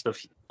the best of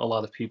a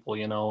lot of people,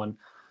 and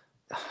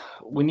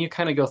when you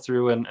kind of go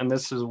through and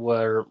this is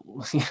where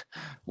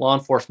law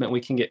enforcement,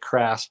 we can get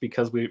crass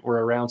because we're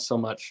around so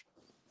much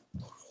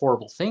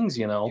horrible things,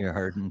 You're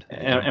hardened.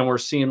 And we're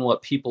seeing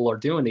what people are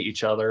doing to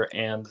each other.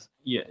 And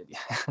you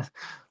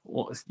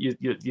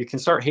can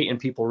start hating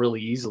people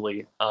really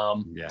easily.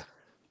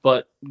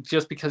 But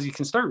just because you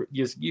can start,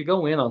 you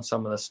go in on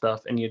some of this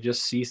stuff and you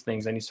just see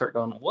things and you start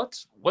going,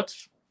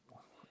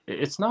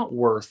 it's not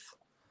worth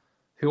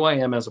who I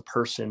am as a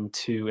person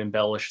to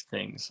embellish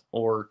things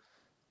or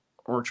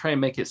try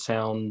and make it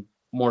sound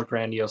more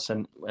grandiose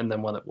and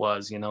than what it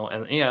was, and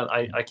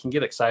I can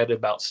get excited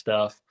about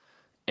stuff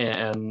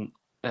and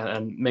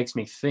makes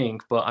me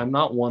think, but I'm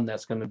not one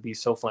that's going to be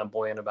so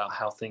flamboyant about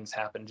how things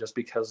happen just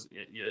because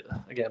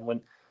again,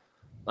 when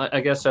I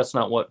guess that's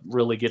not what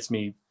really gets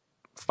me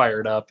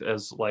fired up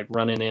as like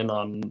running in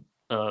on,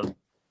 a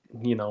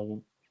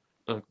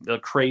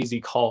crazy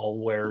call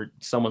where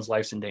someone's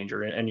life's in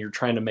danger and you're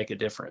trying to make a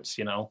difference,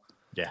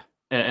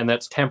 and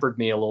that's tempered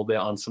me a little bit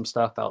on some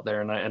stuff out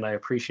there. And I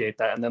appreciate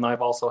that. And then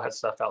I've also had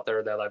stuff out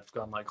there that I've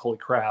gone like, holy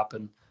crap.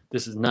 And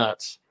this is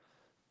nuts.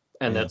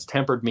 And that's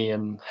tempered me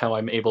in how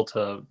I'm able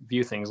to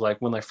view things. Like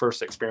when I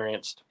first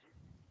experienced,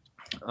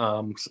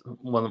 one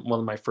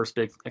of my first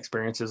big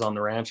experiences on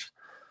the ranch,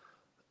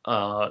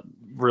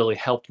 really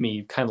helped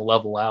me kind of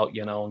level out,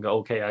 and go,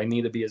 okay, I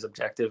need to be as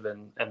objective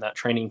and that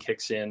training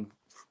kicks in,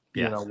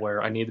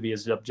 where I need to be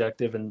as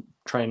objective and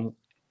try and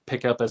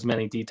pick up as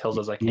many details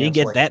as I can. You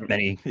get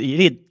you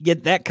need to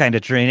get that kind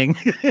of training.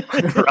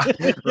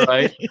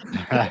 right.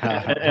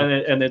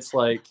 And it's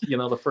like,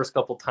 the first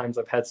couple of times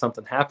I've had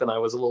something happen, I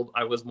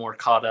was more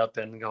caught up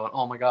and going,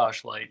 oh my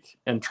gosh,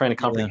 and trying to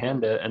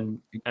comprehend it. And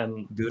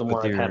the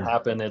more I've had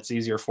happen, it's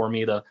easier for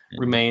me to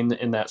remain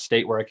in that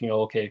state where I can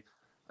go, okay,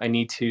 I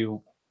need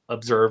to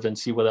observe and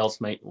see what else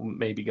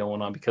may be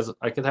going on, because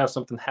I could have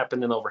something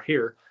happening over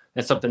here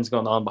and something's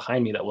going on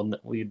behind me that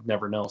we'd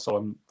never know. So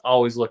I'm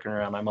always looking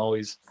around. I'm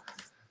always,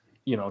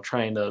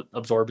 trying to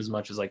absorb as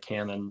much as I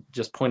can and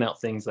just point out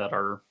things that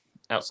are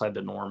outside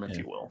the norm, if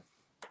you will.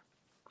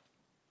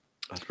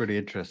 That's really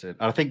interesting.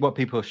 I think what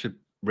people should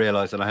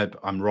realize, and I hope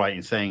I'm right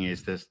in saying,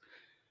 is this: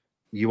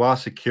 you are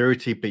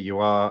security, but you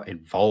are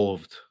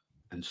involved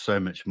in so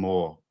much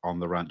more on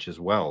the ranch as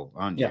well,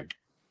 aren't you?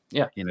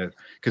 Yeah.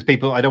 Because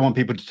I don't want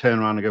people to turn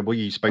around and go, well,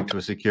 you spoke to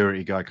a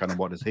security guy, kind of,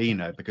 what does he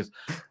know? Because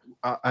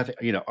I think,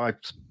 I've,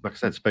 like I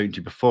said, spoken to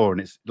you before, and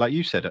it's like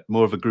you said,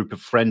 more of a group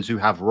of friends who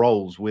have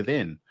roles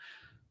within.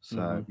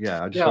 So,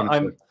 I just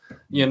wanted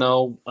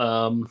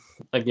to...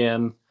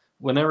 again,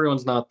 when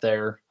everyone's not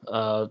there,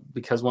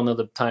 because one of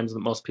the times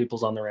that most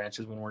people's on the ranch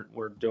is when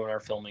we're doing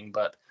our filming,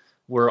 but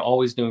we're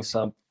always doing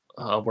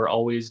we're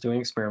always doing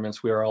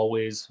experiments.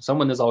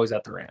 Someone is always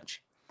at the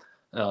ranch.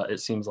 It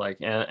seems like,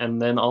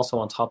 and then also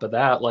on top of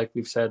that, like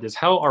we've said, is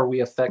how are we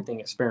affecting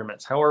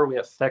experiments? How are we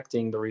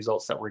affecting the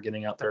results that we're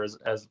getting out there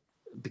as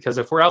because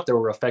if we're out there,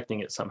 we're affecting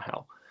it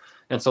somehow.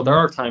 And so there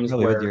are times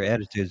Probably where with your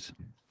attitudes.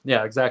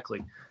 yeah,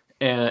 exactly.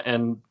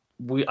 And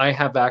I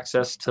have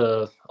access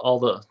to a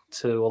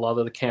lot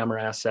of the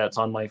camera assets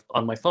on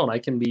my phone. I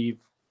can be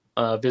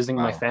visiting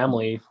my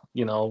family,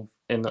 you know,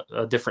 in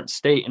a different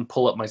state and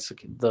pull up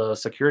the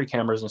security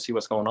cameras and see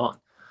what's going on.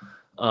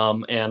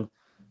 And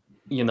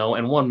you know,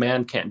 and one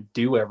man can't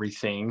do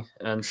everything,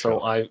 and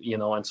so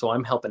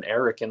I'm helping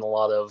Eric in a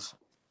lot of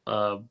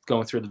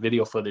going through the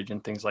video footage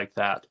and things like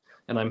that,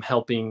 and I'm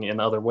helping in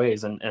other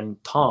ways.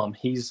 And Tom,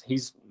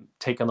 he's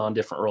taken on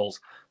different roles.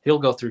 He'll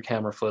go through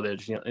camera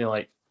footage, you know,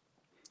 like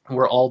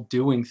we're all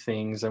doing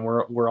things, and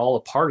we're all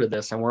a part of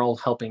this, and we're all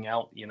helping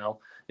out. You know,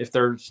 if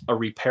there's a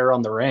repair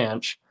on the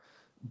ranch,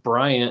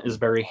 Bryant is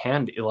very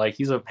handy. Like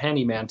he's a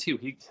handyman too.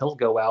 He'll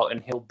go out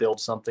and he'll build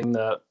something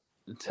to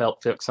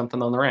help fix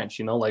something on the ranch.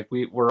 You know, like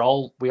we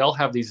all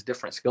have these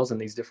different skills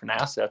and these different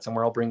assets, and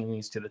we're all bringing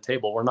these to the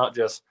table. We're not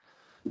just,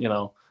 you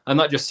know, I'm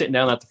not just sitting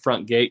down at the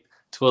front gate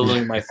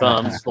twiddling my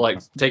thumbs, like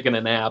taking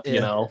a nap. Yeah,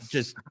 you know,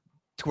 just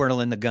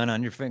twirling the gun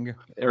on your finger.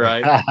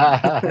 right?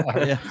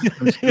 Yeah.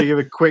 I'm just going to give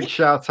a quick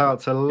shout out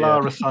to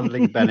Lara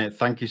Sandling Bennett.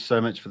 Thank you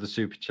so much for the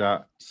super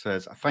chat.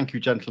 Says, thank you,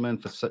 gentlemen,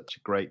 for such a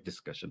great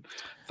discussion.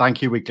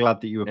 Thank you. We're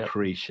glad that you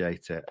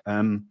appreciate it.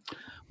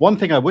 One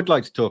thing I would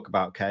like to talk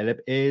about, Caleb,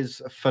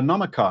 is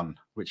Phenomicon,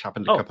 which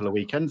happened a couple of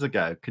weekends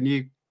ago. Can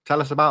you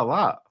tell us about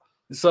that?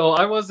 So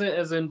I wasn't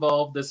as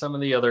involved as some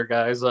of the other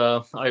guys.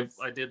 I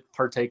did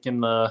partake in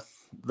the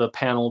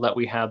panel that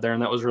we had there,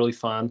 and that was really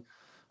fun.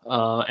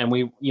 And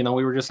we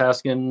were just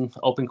asking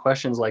open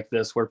questions like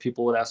this, where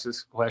people would ask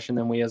this question,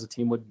 and we as a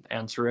team would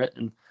answer it.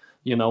 And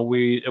you know,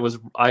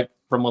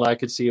 from what I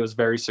could see, it was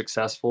very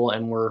successful,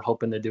 and we're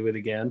hoping to do it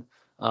again.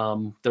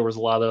 There was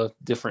a lot of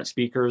different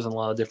speakers and a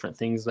lot of different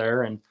things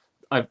there, and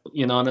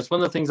and it's one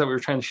of the things that we were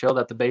trying to show,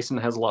 that the basin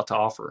has a lot to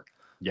offer.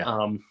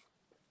 Yeah.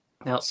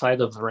 Outside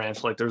of the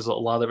ranch, like there's a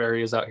lot of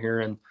areas out here,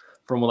 and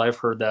from what I've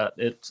heard, that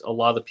it's a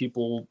lot of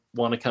people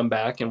want to come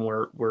back, and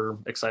we're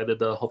excited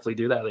to hopefully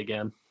do that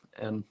again.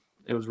 And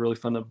it was really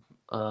fun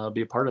to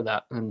be a part of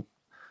that. And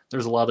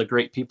there's a lot of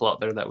great people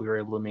out there that we were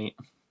able to meet.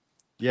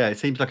 Yeah, it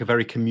seems like a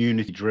very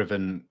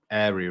community-driven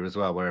area as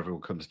well, where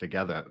everyone comes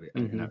together.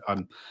 Mm-hmm. You know,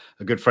 I'm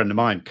a good friend of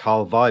mine,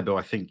 Carl Vibo.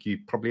 I think you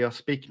probably are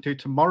speaking to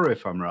tomorrow,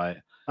 if I'm right.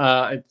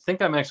 I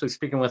think I'm actually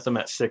speaking with them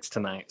at 6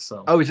 tonight.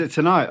 So. Oh, is it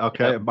tonight?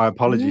 Okay, my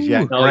apologies. Ooh,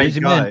 yeah, great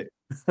guy.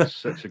 Man.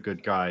 Such a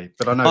good guy.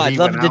 But I know I'd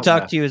love to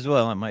talk to you as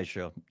well on my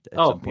show.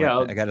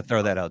 Yeah, I got to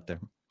throw that out there.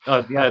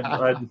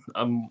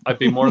 I'd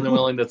be more than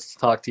willing to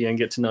talk to you and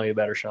get to know you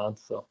better, Sean.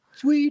 So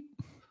sweet.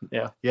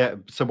 Yeah.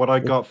 So what I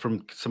got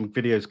from some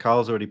videos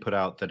Carl's already put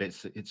out, that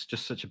it's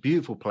just such a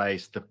beautiful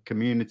place. The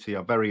community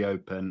are very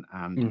open,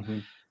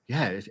 and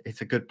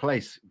it's a good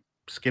place.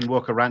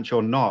 Skinwalker Ranch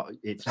or not,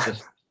 it's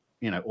just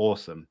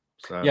awesome.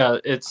 So yeah,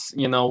 it's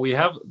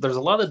there's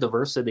a lot of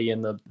diversity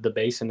in the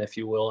basin, if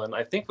you will, and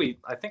I think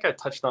I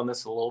touched on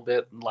this a little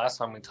bit last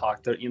time we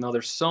talked. That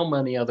there's so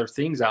many other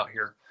things out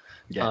here.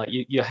 Yeah,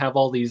 you have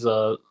all these.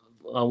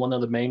 One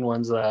of the main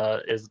ones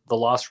is the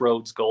Lost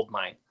Roads Gold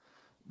Mine.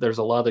 There's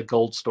a lot of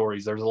gold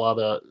stories. There's a lot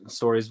of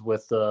stories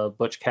with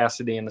Butch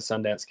Cassidy and the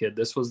Sundance Kid.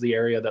 This was the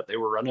area that they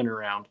were running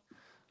around.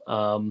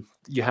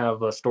 You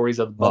have stories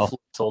of the Buffalo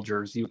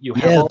Soldiers. You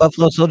have the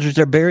Buffalo Soldiers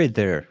are buried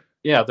there.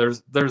 Yeah,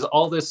 there's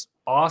all this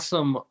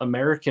awesome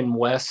American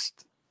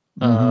West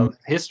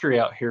history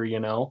out here,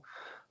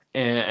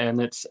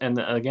 and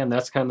again,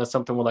 that's kind of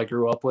something what I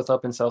grew up with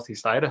up in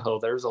Southeast Idaho.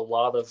 There's a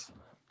lot of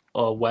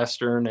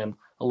Western and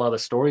a lot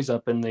of stories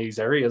up in these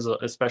areas,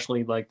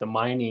 especially like the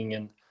mining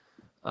and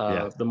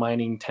the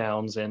mining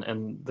towns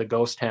and the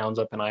ghost towns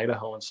up in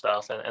Idaho and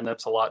stuff. And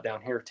that's a lot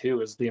down here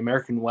too, is the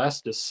American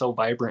West is so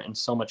vibrant and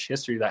so much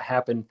history that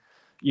happened,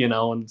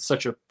 in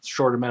such a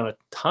short amount of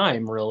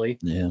time, really.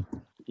 Yeah.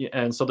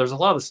 And so there's a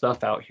lot of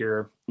stuff out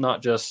here,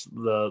 not just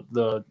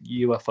the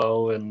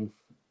UFO and,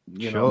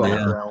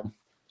 realm.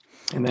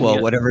 And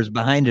then whatever's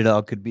behind it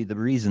all could be the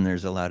reason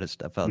there's a lot of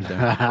stuff out there.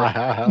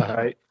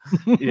 Right.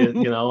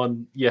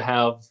 And you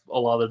have a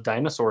lot of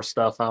dinosaur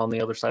stuff on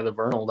the other side of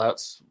Vernal.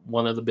 That's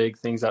one of the big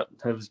things that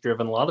has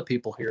driven a lot of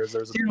people here. Is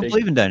You don't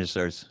believe in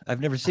dinosaurs?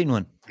 I've never seen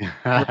one.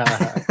 No,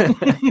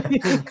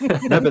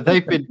 but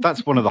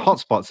that's one of the hot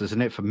spots,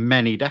 isn't it, for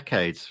many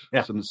decades?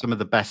 Yeah. Some of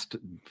the best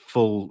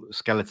full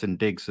skeleton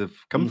digs have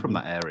come from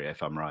that area,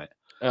 if I'm right.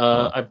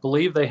 I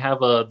believe they have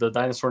the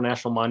Dinosaur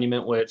National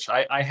Monument, which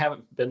I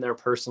haven't been there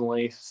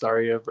personally.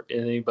 Sorry if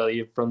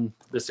anybody from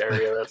this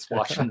area that's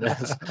watching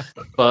this,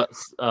 but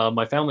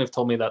my family have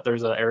told me that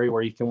there's an area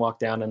where you can walk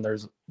down and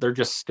they're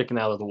just sticking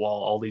out of the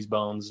wall, all these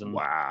bones and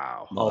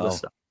all this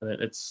stuff.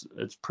 And it's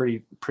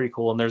pretty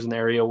cool. And there's an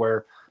area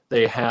where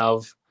they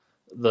have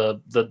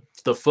the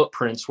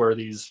footprints where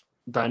these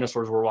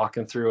dinosaurs were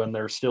walking through, and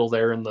they're still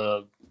there in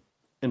the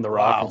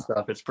rock and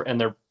stuff. And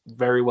they're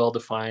very well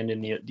defined,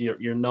 and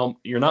you're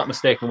not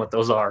mistaken what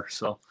those are.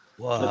 So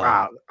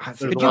wow,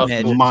 could you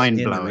imagine mind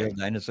seeing blowing. the real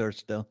dinosaurs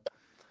still?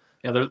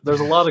 Yeah,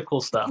 there's a lot of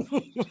cool stuff.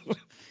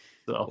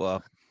 So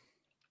wow,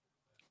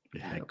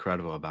 yeah,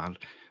 incredible, man.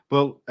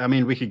 Well, I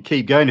mean, we could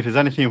keep going. If there's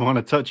anything you want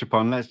to touch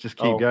upon, let's just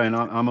keep Oh. going.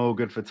 I'm all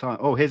good for time.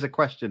 Oh, here's a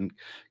question.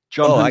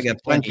 John, I Hunter, got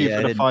thank plenty. you for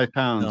I the didn't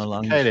 £5. know how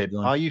long this was Caleb,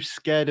 going. are you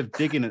scared of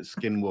digging at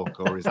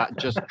Skinwalker, or is that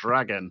just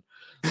Dragon?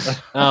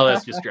 Oh,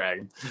 that's just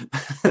Dragon.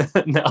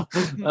 No,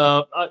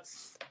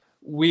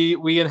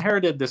 we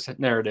inherited this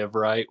narrative,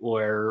 right,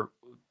 where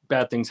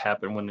bad things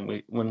happen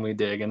when we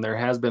dig, and there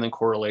has been a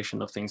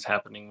correlation of things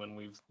happening when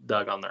we've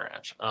dug on the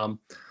ranch.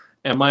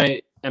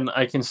 And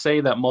I can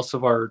say that most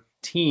of our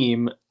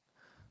team,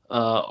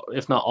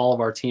 if not all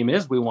of our team,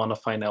 we want to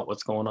find out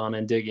what's going on,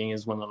 and digging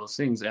is one of those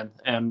things.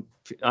 And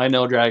I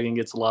know Dragon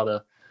gets a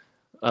lot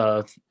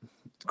of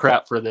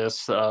crap for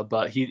this,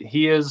 but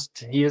he is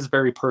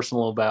very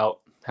personal about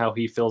how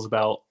he feels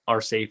about our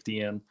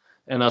safety and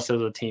us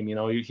as a team. You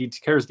know, he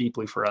cares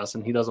deeply for us,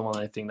 and he doesn't want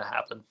anything to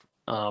happen.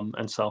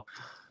 And so,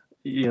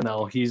 you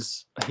know, he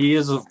is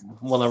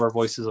one of our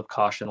voices of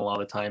caution a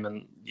lot of time,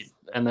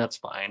 and that's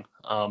fine.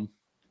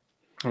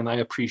 And I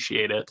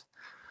appreciate it.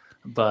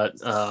 But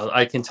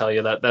I can tell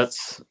you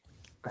that's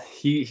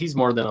he's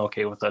more than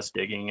okay with us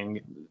digging and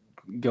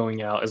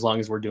going out as long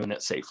as we're doing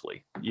it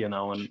safely, you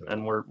know,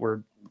 and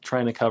we're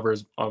trying to cover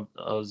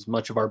as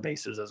much of our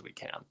bases as we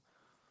can.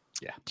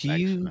 Yeah.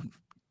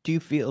 Do you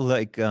feel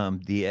like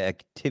the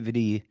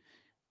activity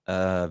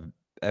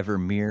ever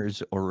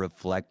mirrors or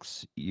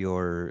reflects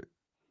your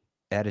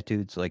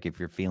attitudes? Like if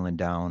you're feeling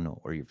down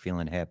or you're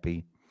feeling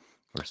happy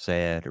or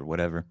sad or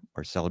whatever,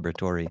 or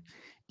celebratory,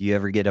 do you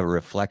ever get a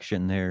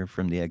reflection there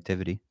from the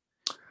activity?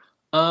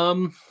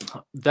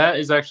 That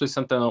is actually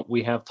something that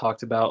we have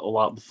talked about a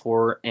lot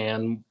before,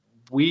 and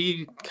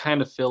we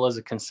kind of feel as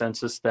a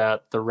consensus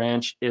that the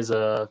ranch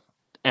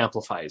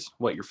amplifies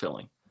what you're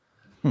feeling.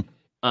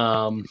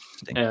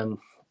 And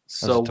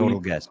so That's a total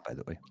guess, by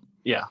the way.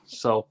 Yeah.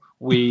 So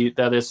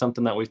that is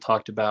something that we've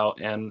talked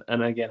about, and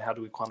again, how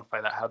do we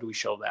quantify that? How do we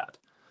show that?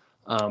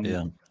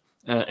 And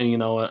you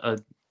know, a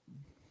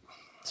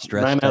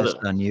stress test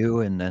on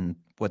you, and then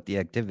what the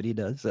activity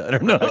does. I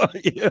don't know.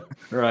 Yeah.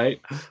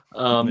 Right.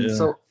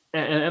 So,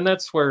 and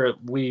that's where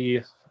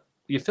you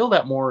feel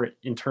that more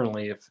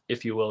internally,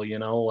 if you will, you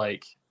know,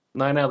 like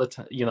 9 out of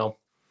 10, you know,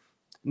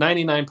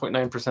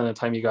 99.9% of the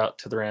time you got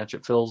to the ranch,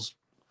 it feels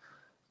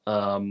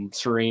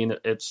serene.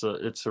 It's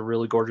a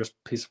really gorgeous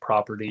piece of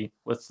property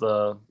with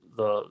the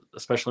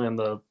especially in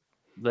the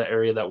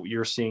area that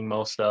you're seeing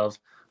most of,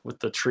 with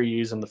the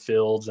trees and the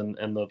fields and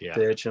the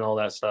pitch and all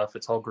that stuff.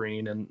 It's all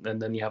green, and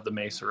then you have the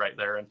mesa right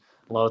there. And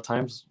a lot of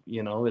times,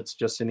 you know, it's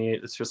just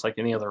like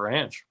any other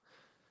ranch,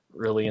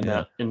 really, in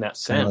that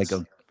sense. Kind of like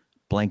a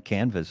blank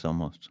canvas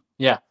almost.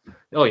 Yeah.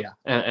 Oh yeah.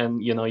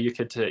 And you know, you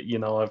could you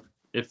know,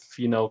 if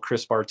you know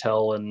Chris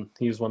Bartell, and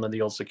he's one of the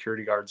old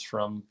security guards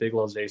from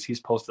Bigelow's days, he's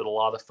posted a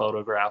lot of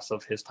photographs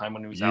of his time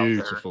when he was out there.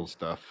 Beautiful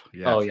stuff.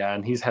 Yeah. Oh yeah,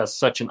 and he has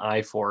such an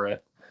eye for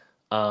it.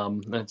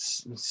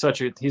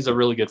 He's a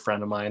really good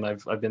friend of mine.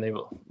 I've been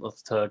able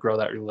to grow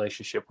that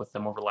relationship with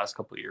him over the last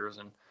couple of years,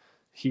 and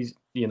he's,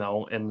 you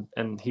know, and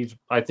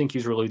I think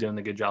he's really doing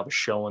a good job of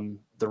showing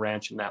the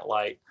ranch in that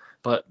light.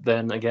 But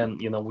then again,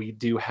 you know, we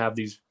do have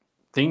these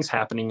things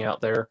happening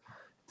out there,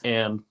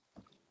 and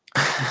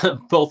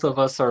both of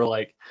us are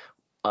like,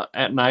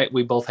 at night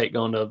we both hate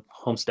going to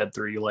Homestead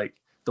 3, like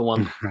the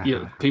one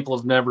people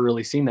have never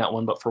really seen that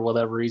one, but for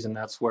whatever reason,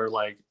 that's where,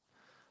 like,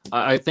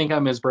 I think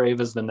I'm as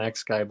brave as the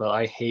next guy, but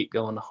I hate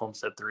going to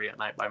Homestead 3 at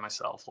night by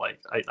myself.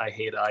 Like I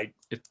hate it.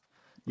 If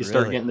you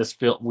start getting this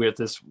feel with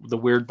the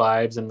weird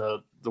vibes and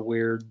the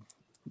weird,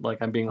 like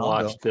I'm being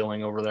watched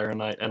feeling over there,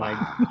 and I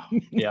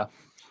yeah.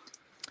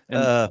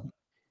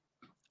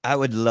 I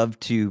would love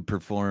to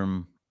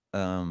perform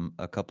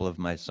a couple of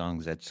my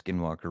songs at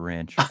Skinwalker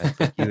Ranch. I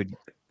think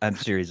I'm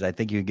serious. I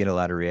think you would get a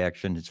lot of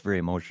reaction. It's very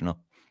emotional.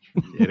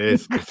 It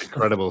is. It's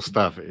incredible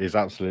stuff. It is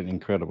absolutely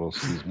incredible.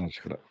 Excuse me.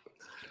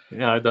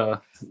 Yeah,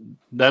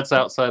 that's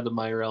outside of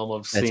my realm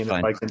of seeing if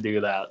I can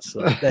do that. So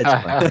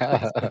that's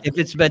fine. If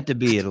it's meant to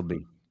be, it'll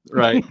be.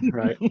 Right.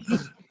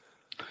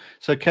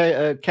 So,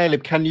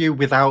 Caleb, can you,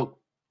 without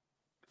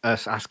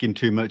us asking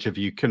too much of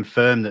you,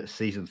 confirm that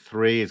season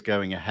 3 is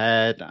going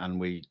ahead and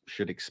we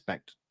should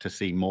expect to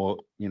see more,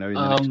 you know, in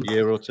the next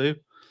year or two?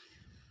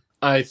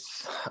 I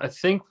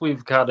think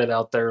we've got it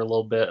out there a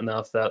little bit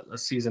enough that a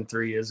season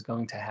 3 is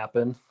going to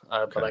happen,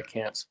 but I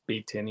can't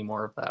speak to any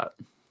more of that.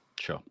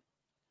 Sure.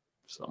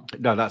 So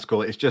no, that's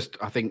cool. It's just,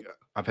 I think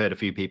I've heard a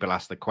few people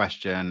ask the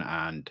question,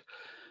 and,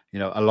 you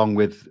know, along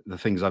with the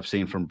things I've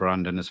seen from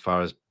Brandon as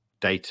far as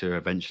data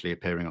eventually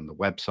appearing on the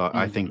website,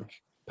 I think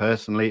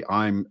personally,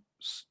 I'm,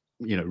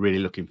 you know, really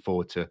looking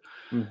forward to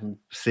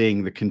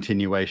seeing the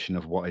continuation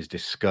of what is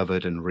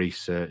discovered and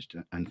researched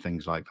and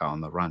things like that on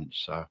the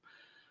ranch. So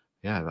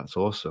yeah, that's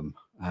awesome.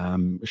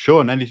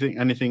 Sean,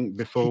 anything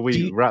before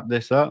we wrap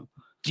this up?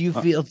 Do you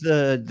feel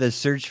the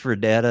search for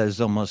data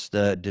is almost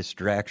a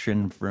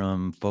distraction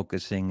from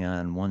focusing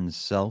on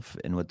oneself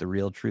and what the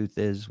real truth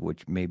is,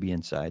 which may be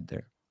inside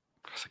there?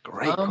 That's a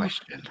great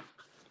question.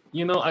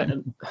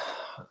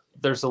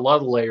 There's a lot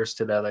of layers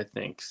to that, I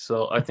think.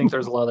 So I think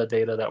there's a lot of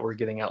data that we're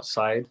getting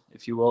outside,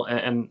 if you will,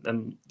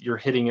 and you're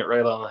hitting it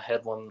right on the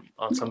head on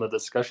some of the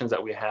discussions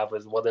that we have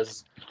is what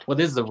is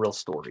the real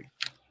story?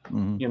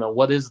 Mhm.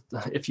 What is,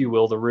 if you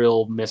will, the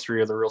real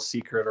mystery or the real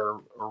secret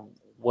or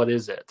what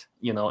is it?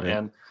 Yeah.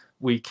 And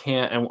we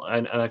can't,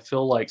 and I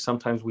feel like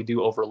sometimes we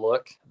do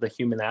overlook the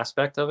human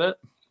aspect of it.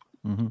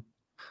 Mhm.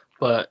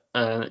 But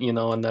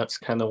and that's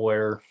kind of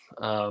where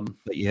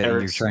But yeah,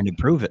 you're trying to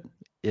prove it.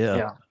 Yeah.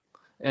 yeah.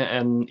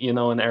 And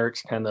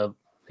Eric's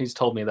he's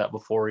told me that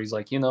before. He's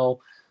like, he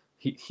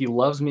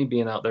loves me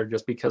being out there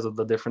just because of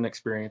the different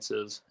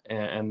experiences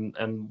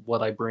and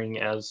what I bring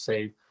as,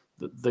 say,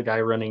 the guy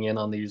running in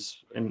on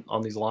these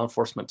law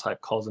enforcement type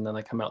calls, and then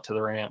I come out to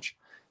the ranch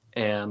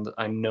and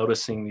I'm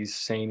noticing these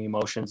same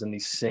emotions and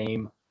these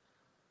same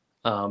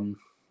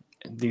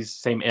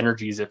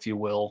energies, if you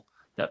will,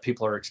 that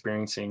people are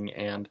experiencing,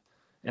 and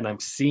I'm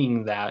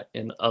seeing that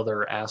in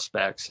other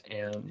aspects,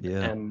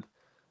 and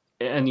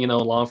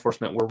law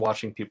enforcement, we're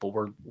watching people,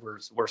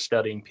 we're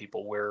studying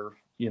people, we're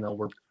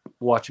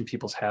watching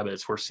people's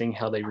habits, we're seeing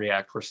how they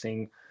react, we're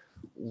seeing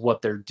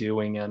what they're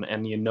doing,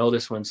 and you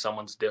notice when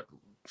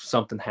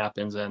something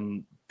happens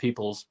and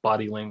people's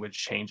body language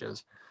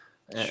changes.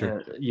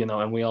 Sure.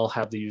 And we all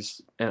have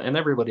these, and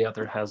everybody out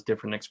there has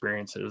different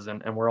experiences,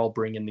 and we're all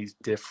bringing these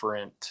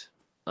different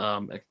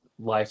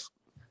life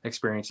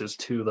experiences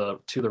to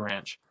the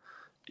ranch,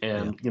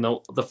 and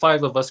the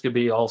five of us could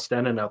be all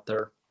standing out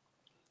there,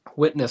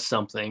 witness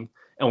something,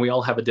 and we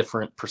all have a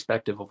different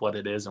perspective of what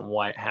it is and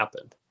why it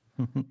happened.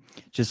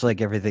 Just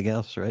like everything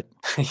else, right?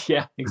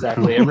 Yeah,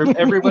 exactly.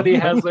 Everybody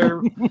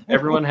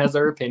everyone has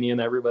their opinion.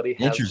 Everybody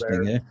has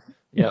Interesting, their,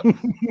 yeah.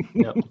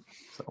 Yep.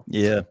 So.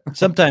 Yeah.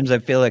 Sometimes I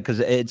feel like, because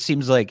it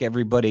seems like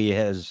everybody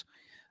has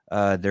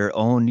their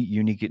own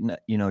unique,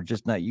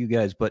 just not you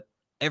guys, but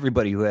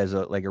everybody who has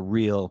a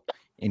real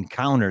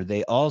encounter,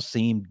 they all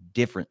seem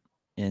different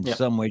in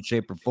some way,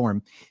 shape, or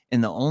form.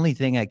 And the only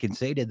thing I can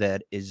say to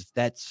that is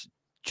that's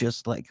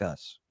just like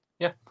us.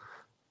 Yeah.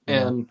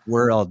 And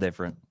we're all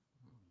different.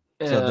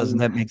 So doesn't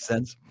that make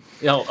sense?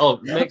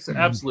 It makes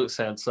absolute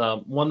sense.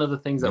 One of the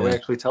things that we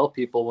actually tell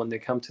people when they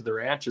come to the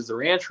ranch is the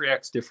ranch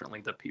reacts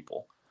differently to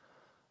people.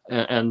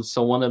 And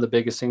so one of the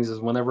biggest things is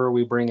whenever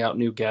we bring out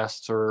new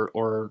guests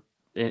or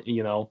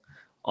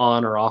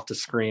on or off the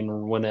screen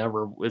or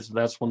whenever,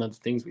 that's one of the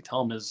things we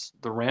tell them is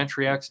the ranch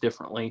reacts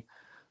differently.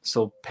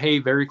 So pay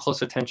very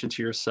close attention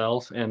to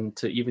yourself and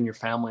to even your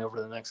family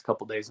over the next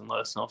couple of days, and let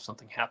us know if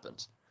something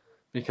happens.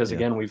 Because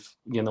again, we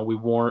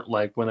warn,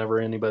 like whenever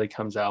anybody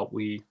comes out,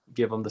 we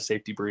give them the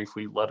safety brief.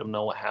 We let them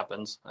know what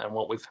happens and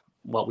what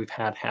we've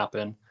had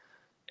happen,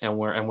 and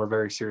we're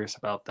very serious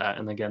about that.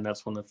 And again,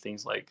 that's one of the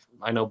things. Like,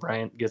 I know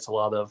Bryant gets a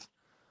lot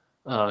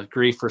of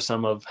grief for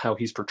some of how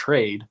he's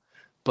portrayed,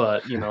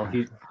 but he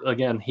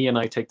and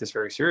I take this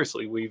very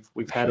seriously.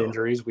 We've had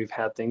injuries, we've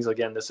had things.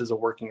 Again, this is a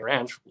working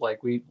ranch. Like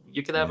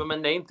you could have a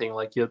mundane thing,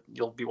 like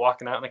you'll be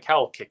walking out and a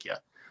cow will kick you.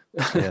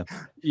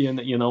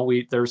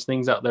 There's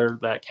things out there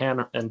that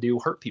can and do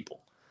hurt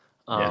people,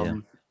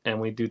 and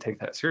we do take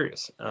that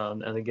serious.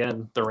 And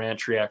again, the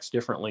ranch reacts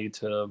differently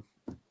to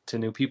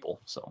new people.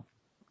 So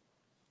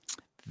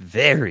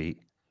very,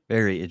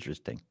 very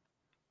interesting.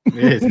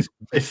 It is.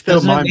 It's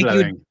still mind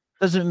blowing.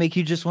 Doesn't it make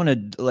you just want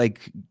to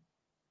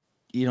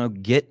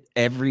get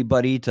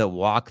everybody to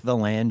walk the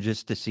land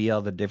just to see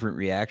all the different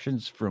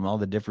reactions from all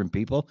the different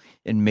people,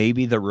 and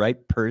maybe the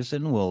right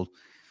person will.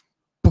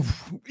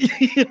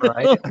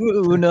 Right?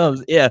 Who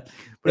knows? Yeah,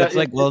 but it's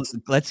like, well,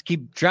 let's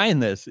keep trying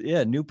this.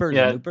 Yeah, new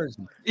person.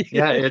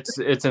 Yeah, it's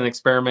an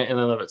experiment in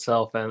and of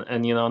itself, and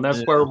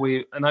that's where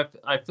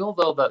I feel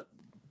though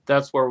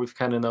that's where we've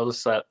kind of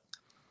noticed that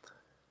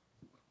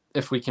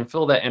if we can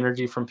feel that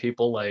energy from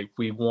people, like,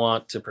 we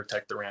want to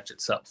protect the ranch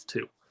itself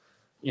too.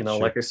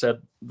 Like I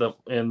said,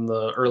 in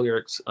the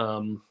earlier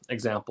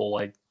example,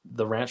 like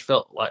the ranch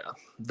felt like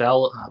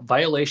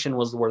violation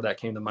was the word that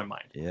came to my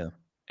mind. Yeah.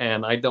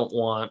 And I don't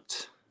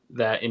want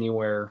that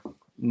anywhere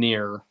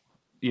near,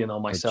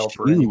 myself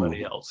or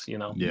anybody else,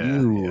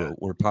 You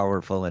were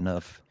powerful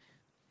enough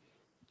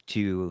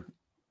to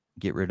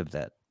get rid of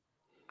that.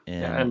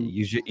 And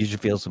you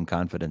should feel some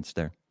confidence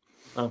there.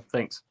 Oh,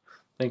 thanks.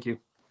 Thank you.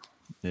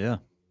 Yeah.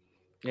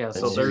 Yeah.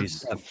 So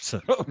there's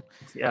stuff,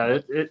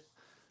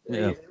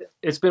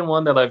 it's been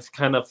one that I've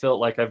kind of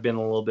felt like I've been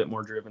a little bit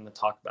more driven to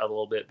talk about a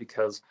little bit,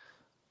 because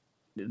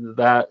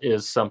that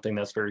is something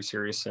that's very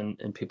serious in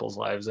people's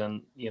lives.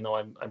 And,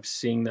 I'm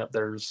seeing that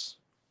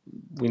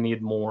we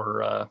need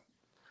more,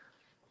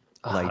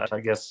 light. I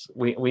guess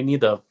we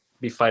need to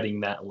be fighting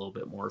that a little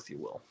bit more, if you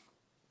will.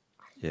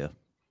 Yeah,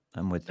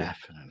 I'm with you.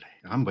 Definitely.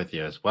 I'm with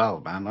you as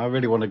well, man. I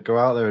really want to go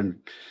out there and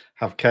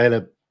have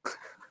Caleb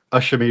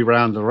usher me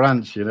around the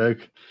ranch,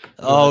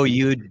 Oh,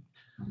 you'd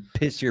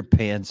piss your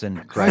pants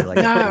and cry like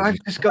that. I've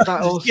just got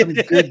that awesome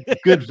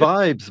good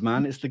vibes,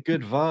 man. It's the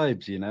good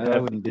vibes, I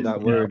wouldn't be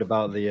that worried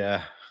about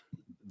the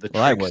the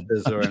Well, I would.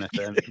 tricksters or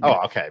anything. Oh,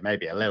 okay,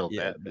 maybe a little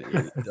Yeah. bit.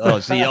 But, Oh,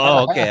 see.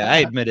 Oh, okay. I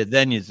admit it.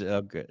 Then you say,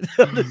 okay.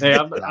 Hey,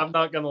 I'm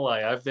not gonna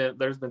lie.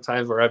 There's been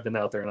times where I've been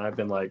out there and I've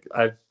been like,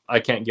 I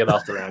can't get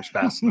off the ranch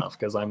fast enough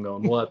because I'm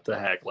going, what the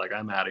heck? Like,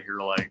 I'm out of here.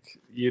 Like,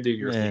 you do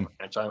your Man. thing,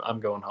 ranch. I'm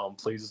going home.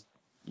 Please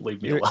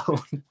leave me You're-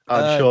 alone.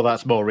 I'm sure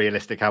that's more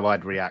realistic how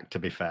I'd react, to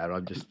be fair.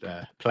 I'm just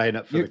playing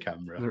up for the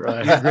camera.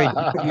 Right. You're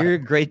great. You're a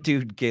great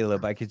dude,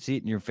 Caleb. I can see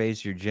it in your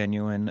face. You're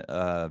genuine,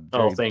 very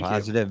thank you.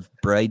 positive,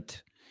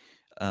 bright.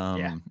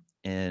 Yeah.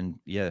 And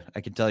yeah,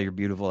 I can tell you're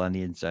beautiful on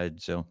the inside.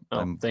 So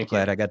I'm thank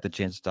glad you. I got the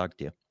chance to talk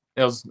to you.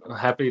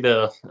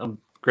 I'm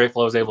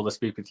grateful I was able to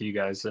speak with you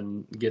guys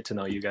and get to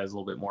know you guys a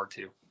little bit more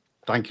too.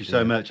 Thank you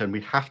so much. And we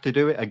have to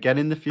do it again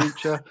in the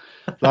future.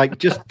 Like,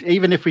 just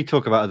even if we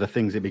talk about other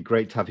things, it'd be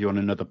great to have you on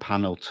another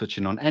panel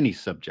touching on any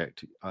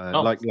subject.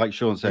 Like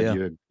Sean said,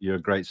 Yeah. you're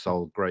a great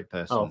soul, great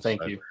person. Oh,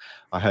 thank so you.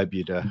 I hope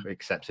you'd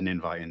accept an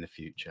invite in the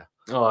future.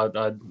 Oh,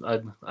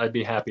 I'd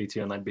be happy to,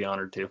 and I'd be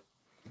honored to.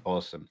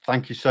 Awesome.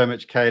 Thank you so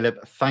much,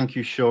 Caleb. Thank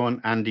you, Sean,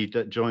 Andy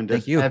that joined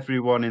Thank us, you.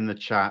 everyone in the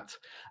chat.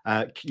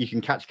 You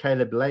can catch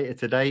Caleb later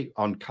today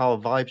on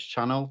Carl Vibes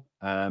channel.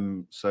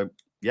 So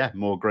yeah,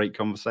 more great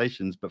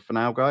conversations. But for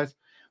now, guys,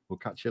 we'll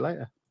catch you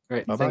later.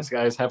 Great. Bye-bye. Thanks,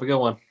 guys. Have a good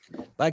one. Bye.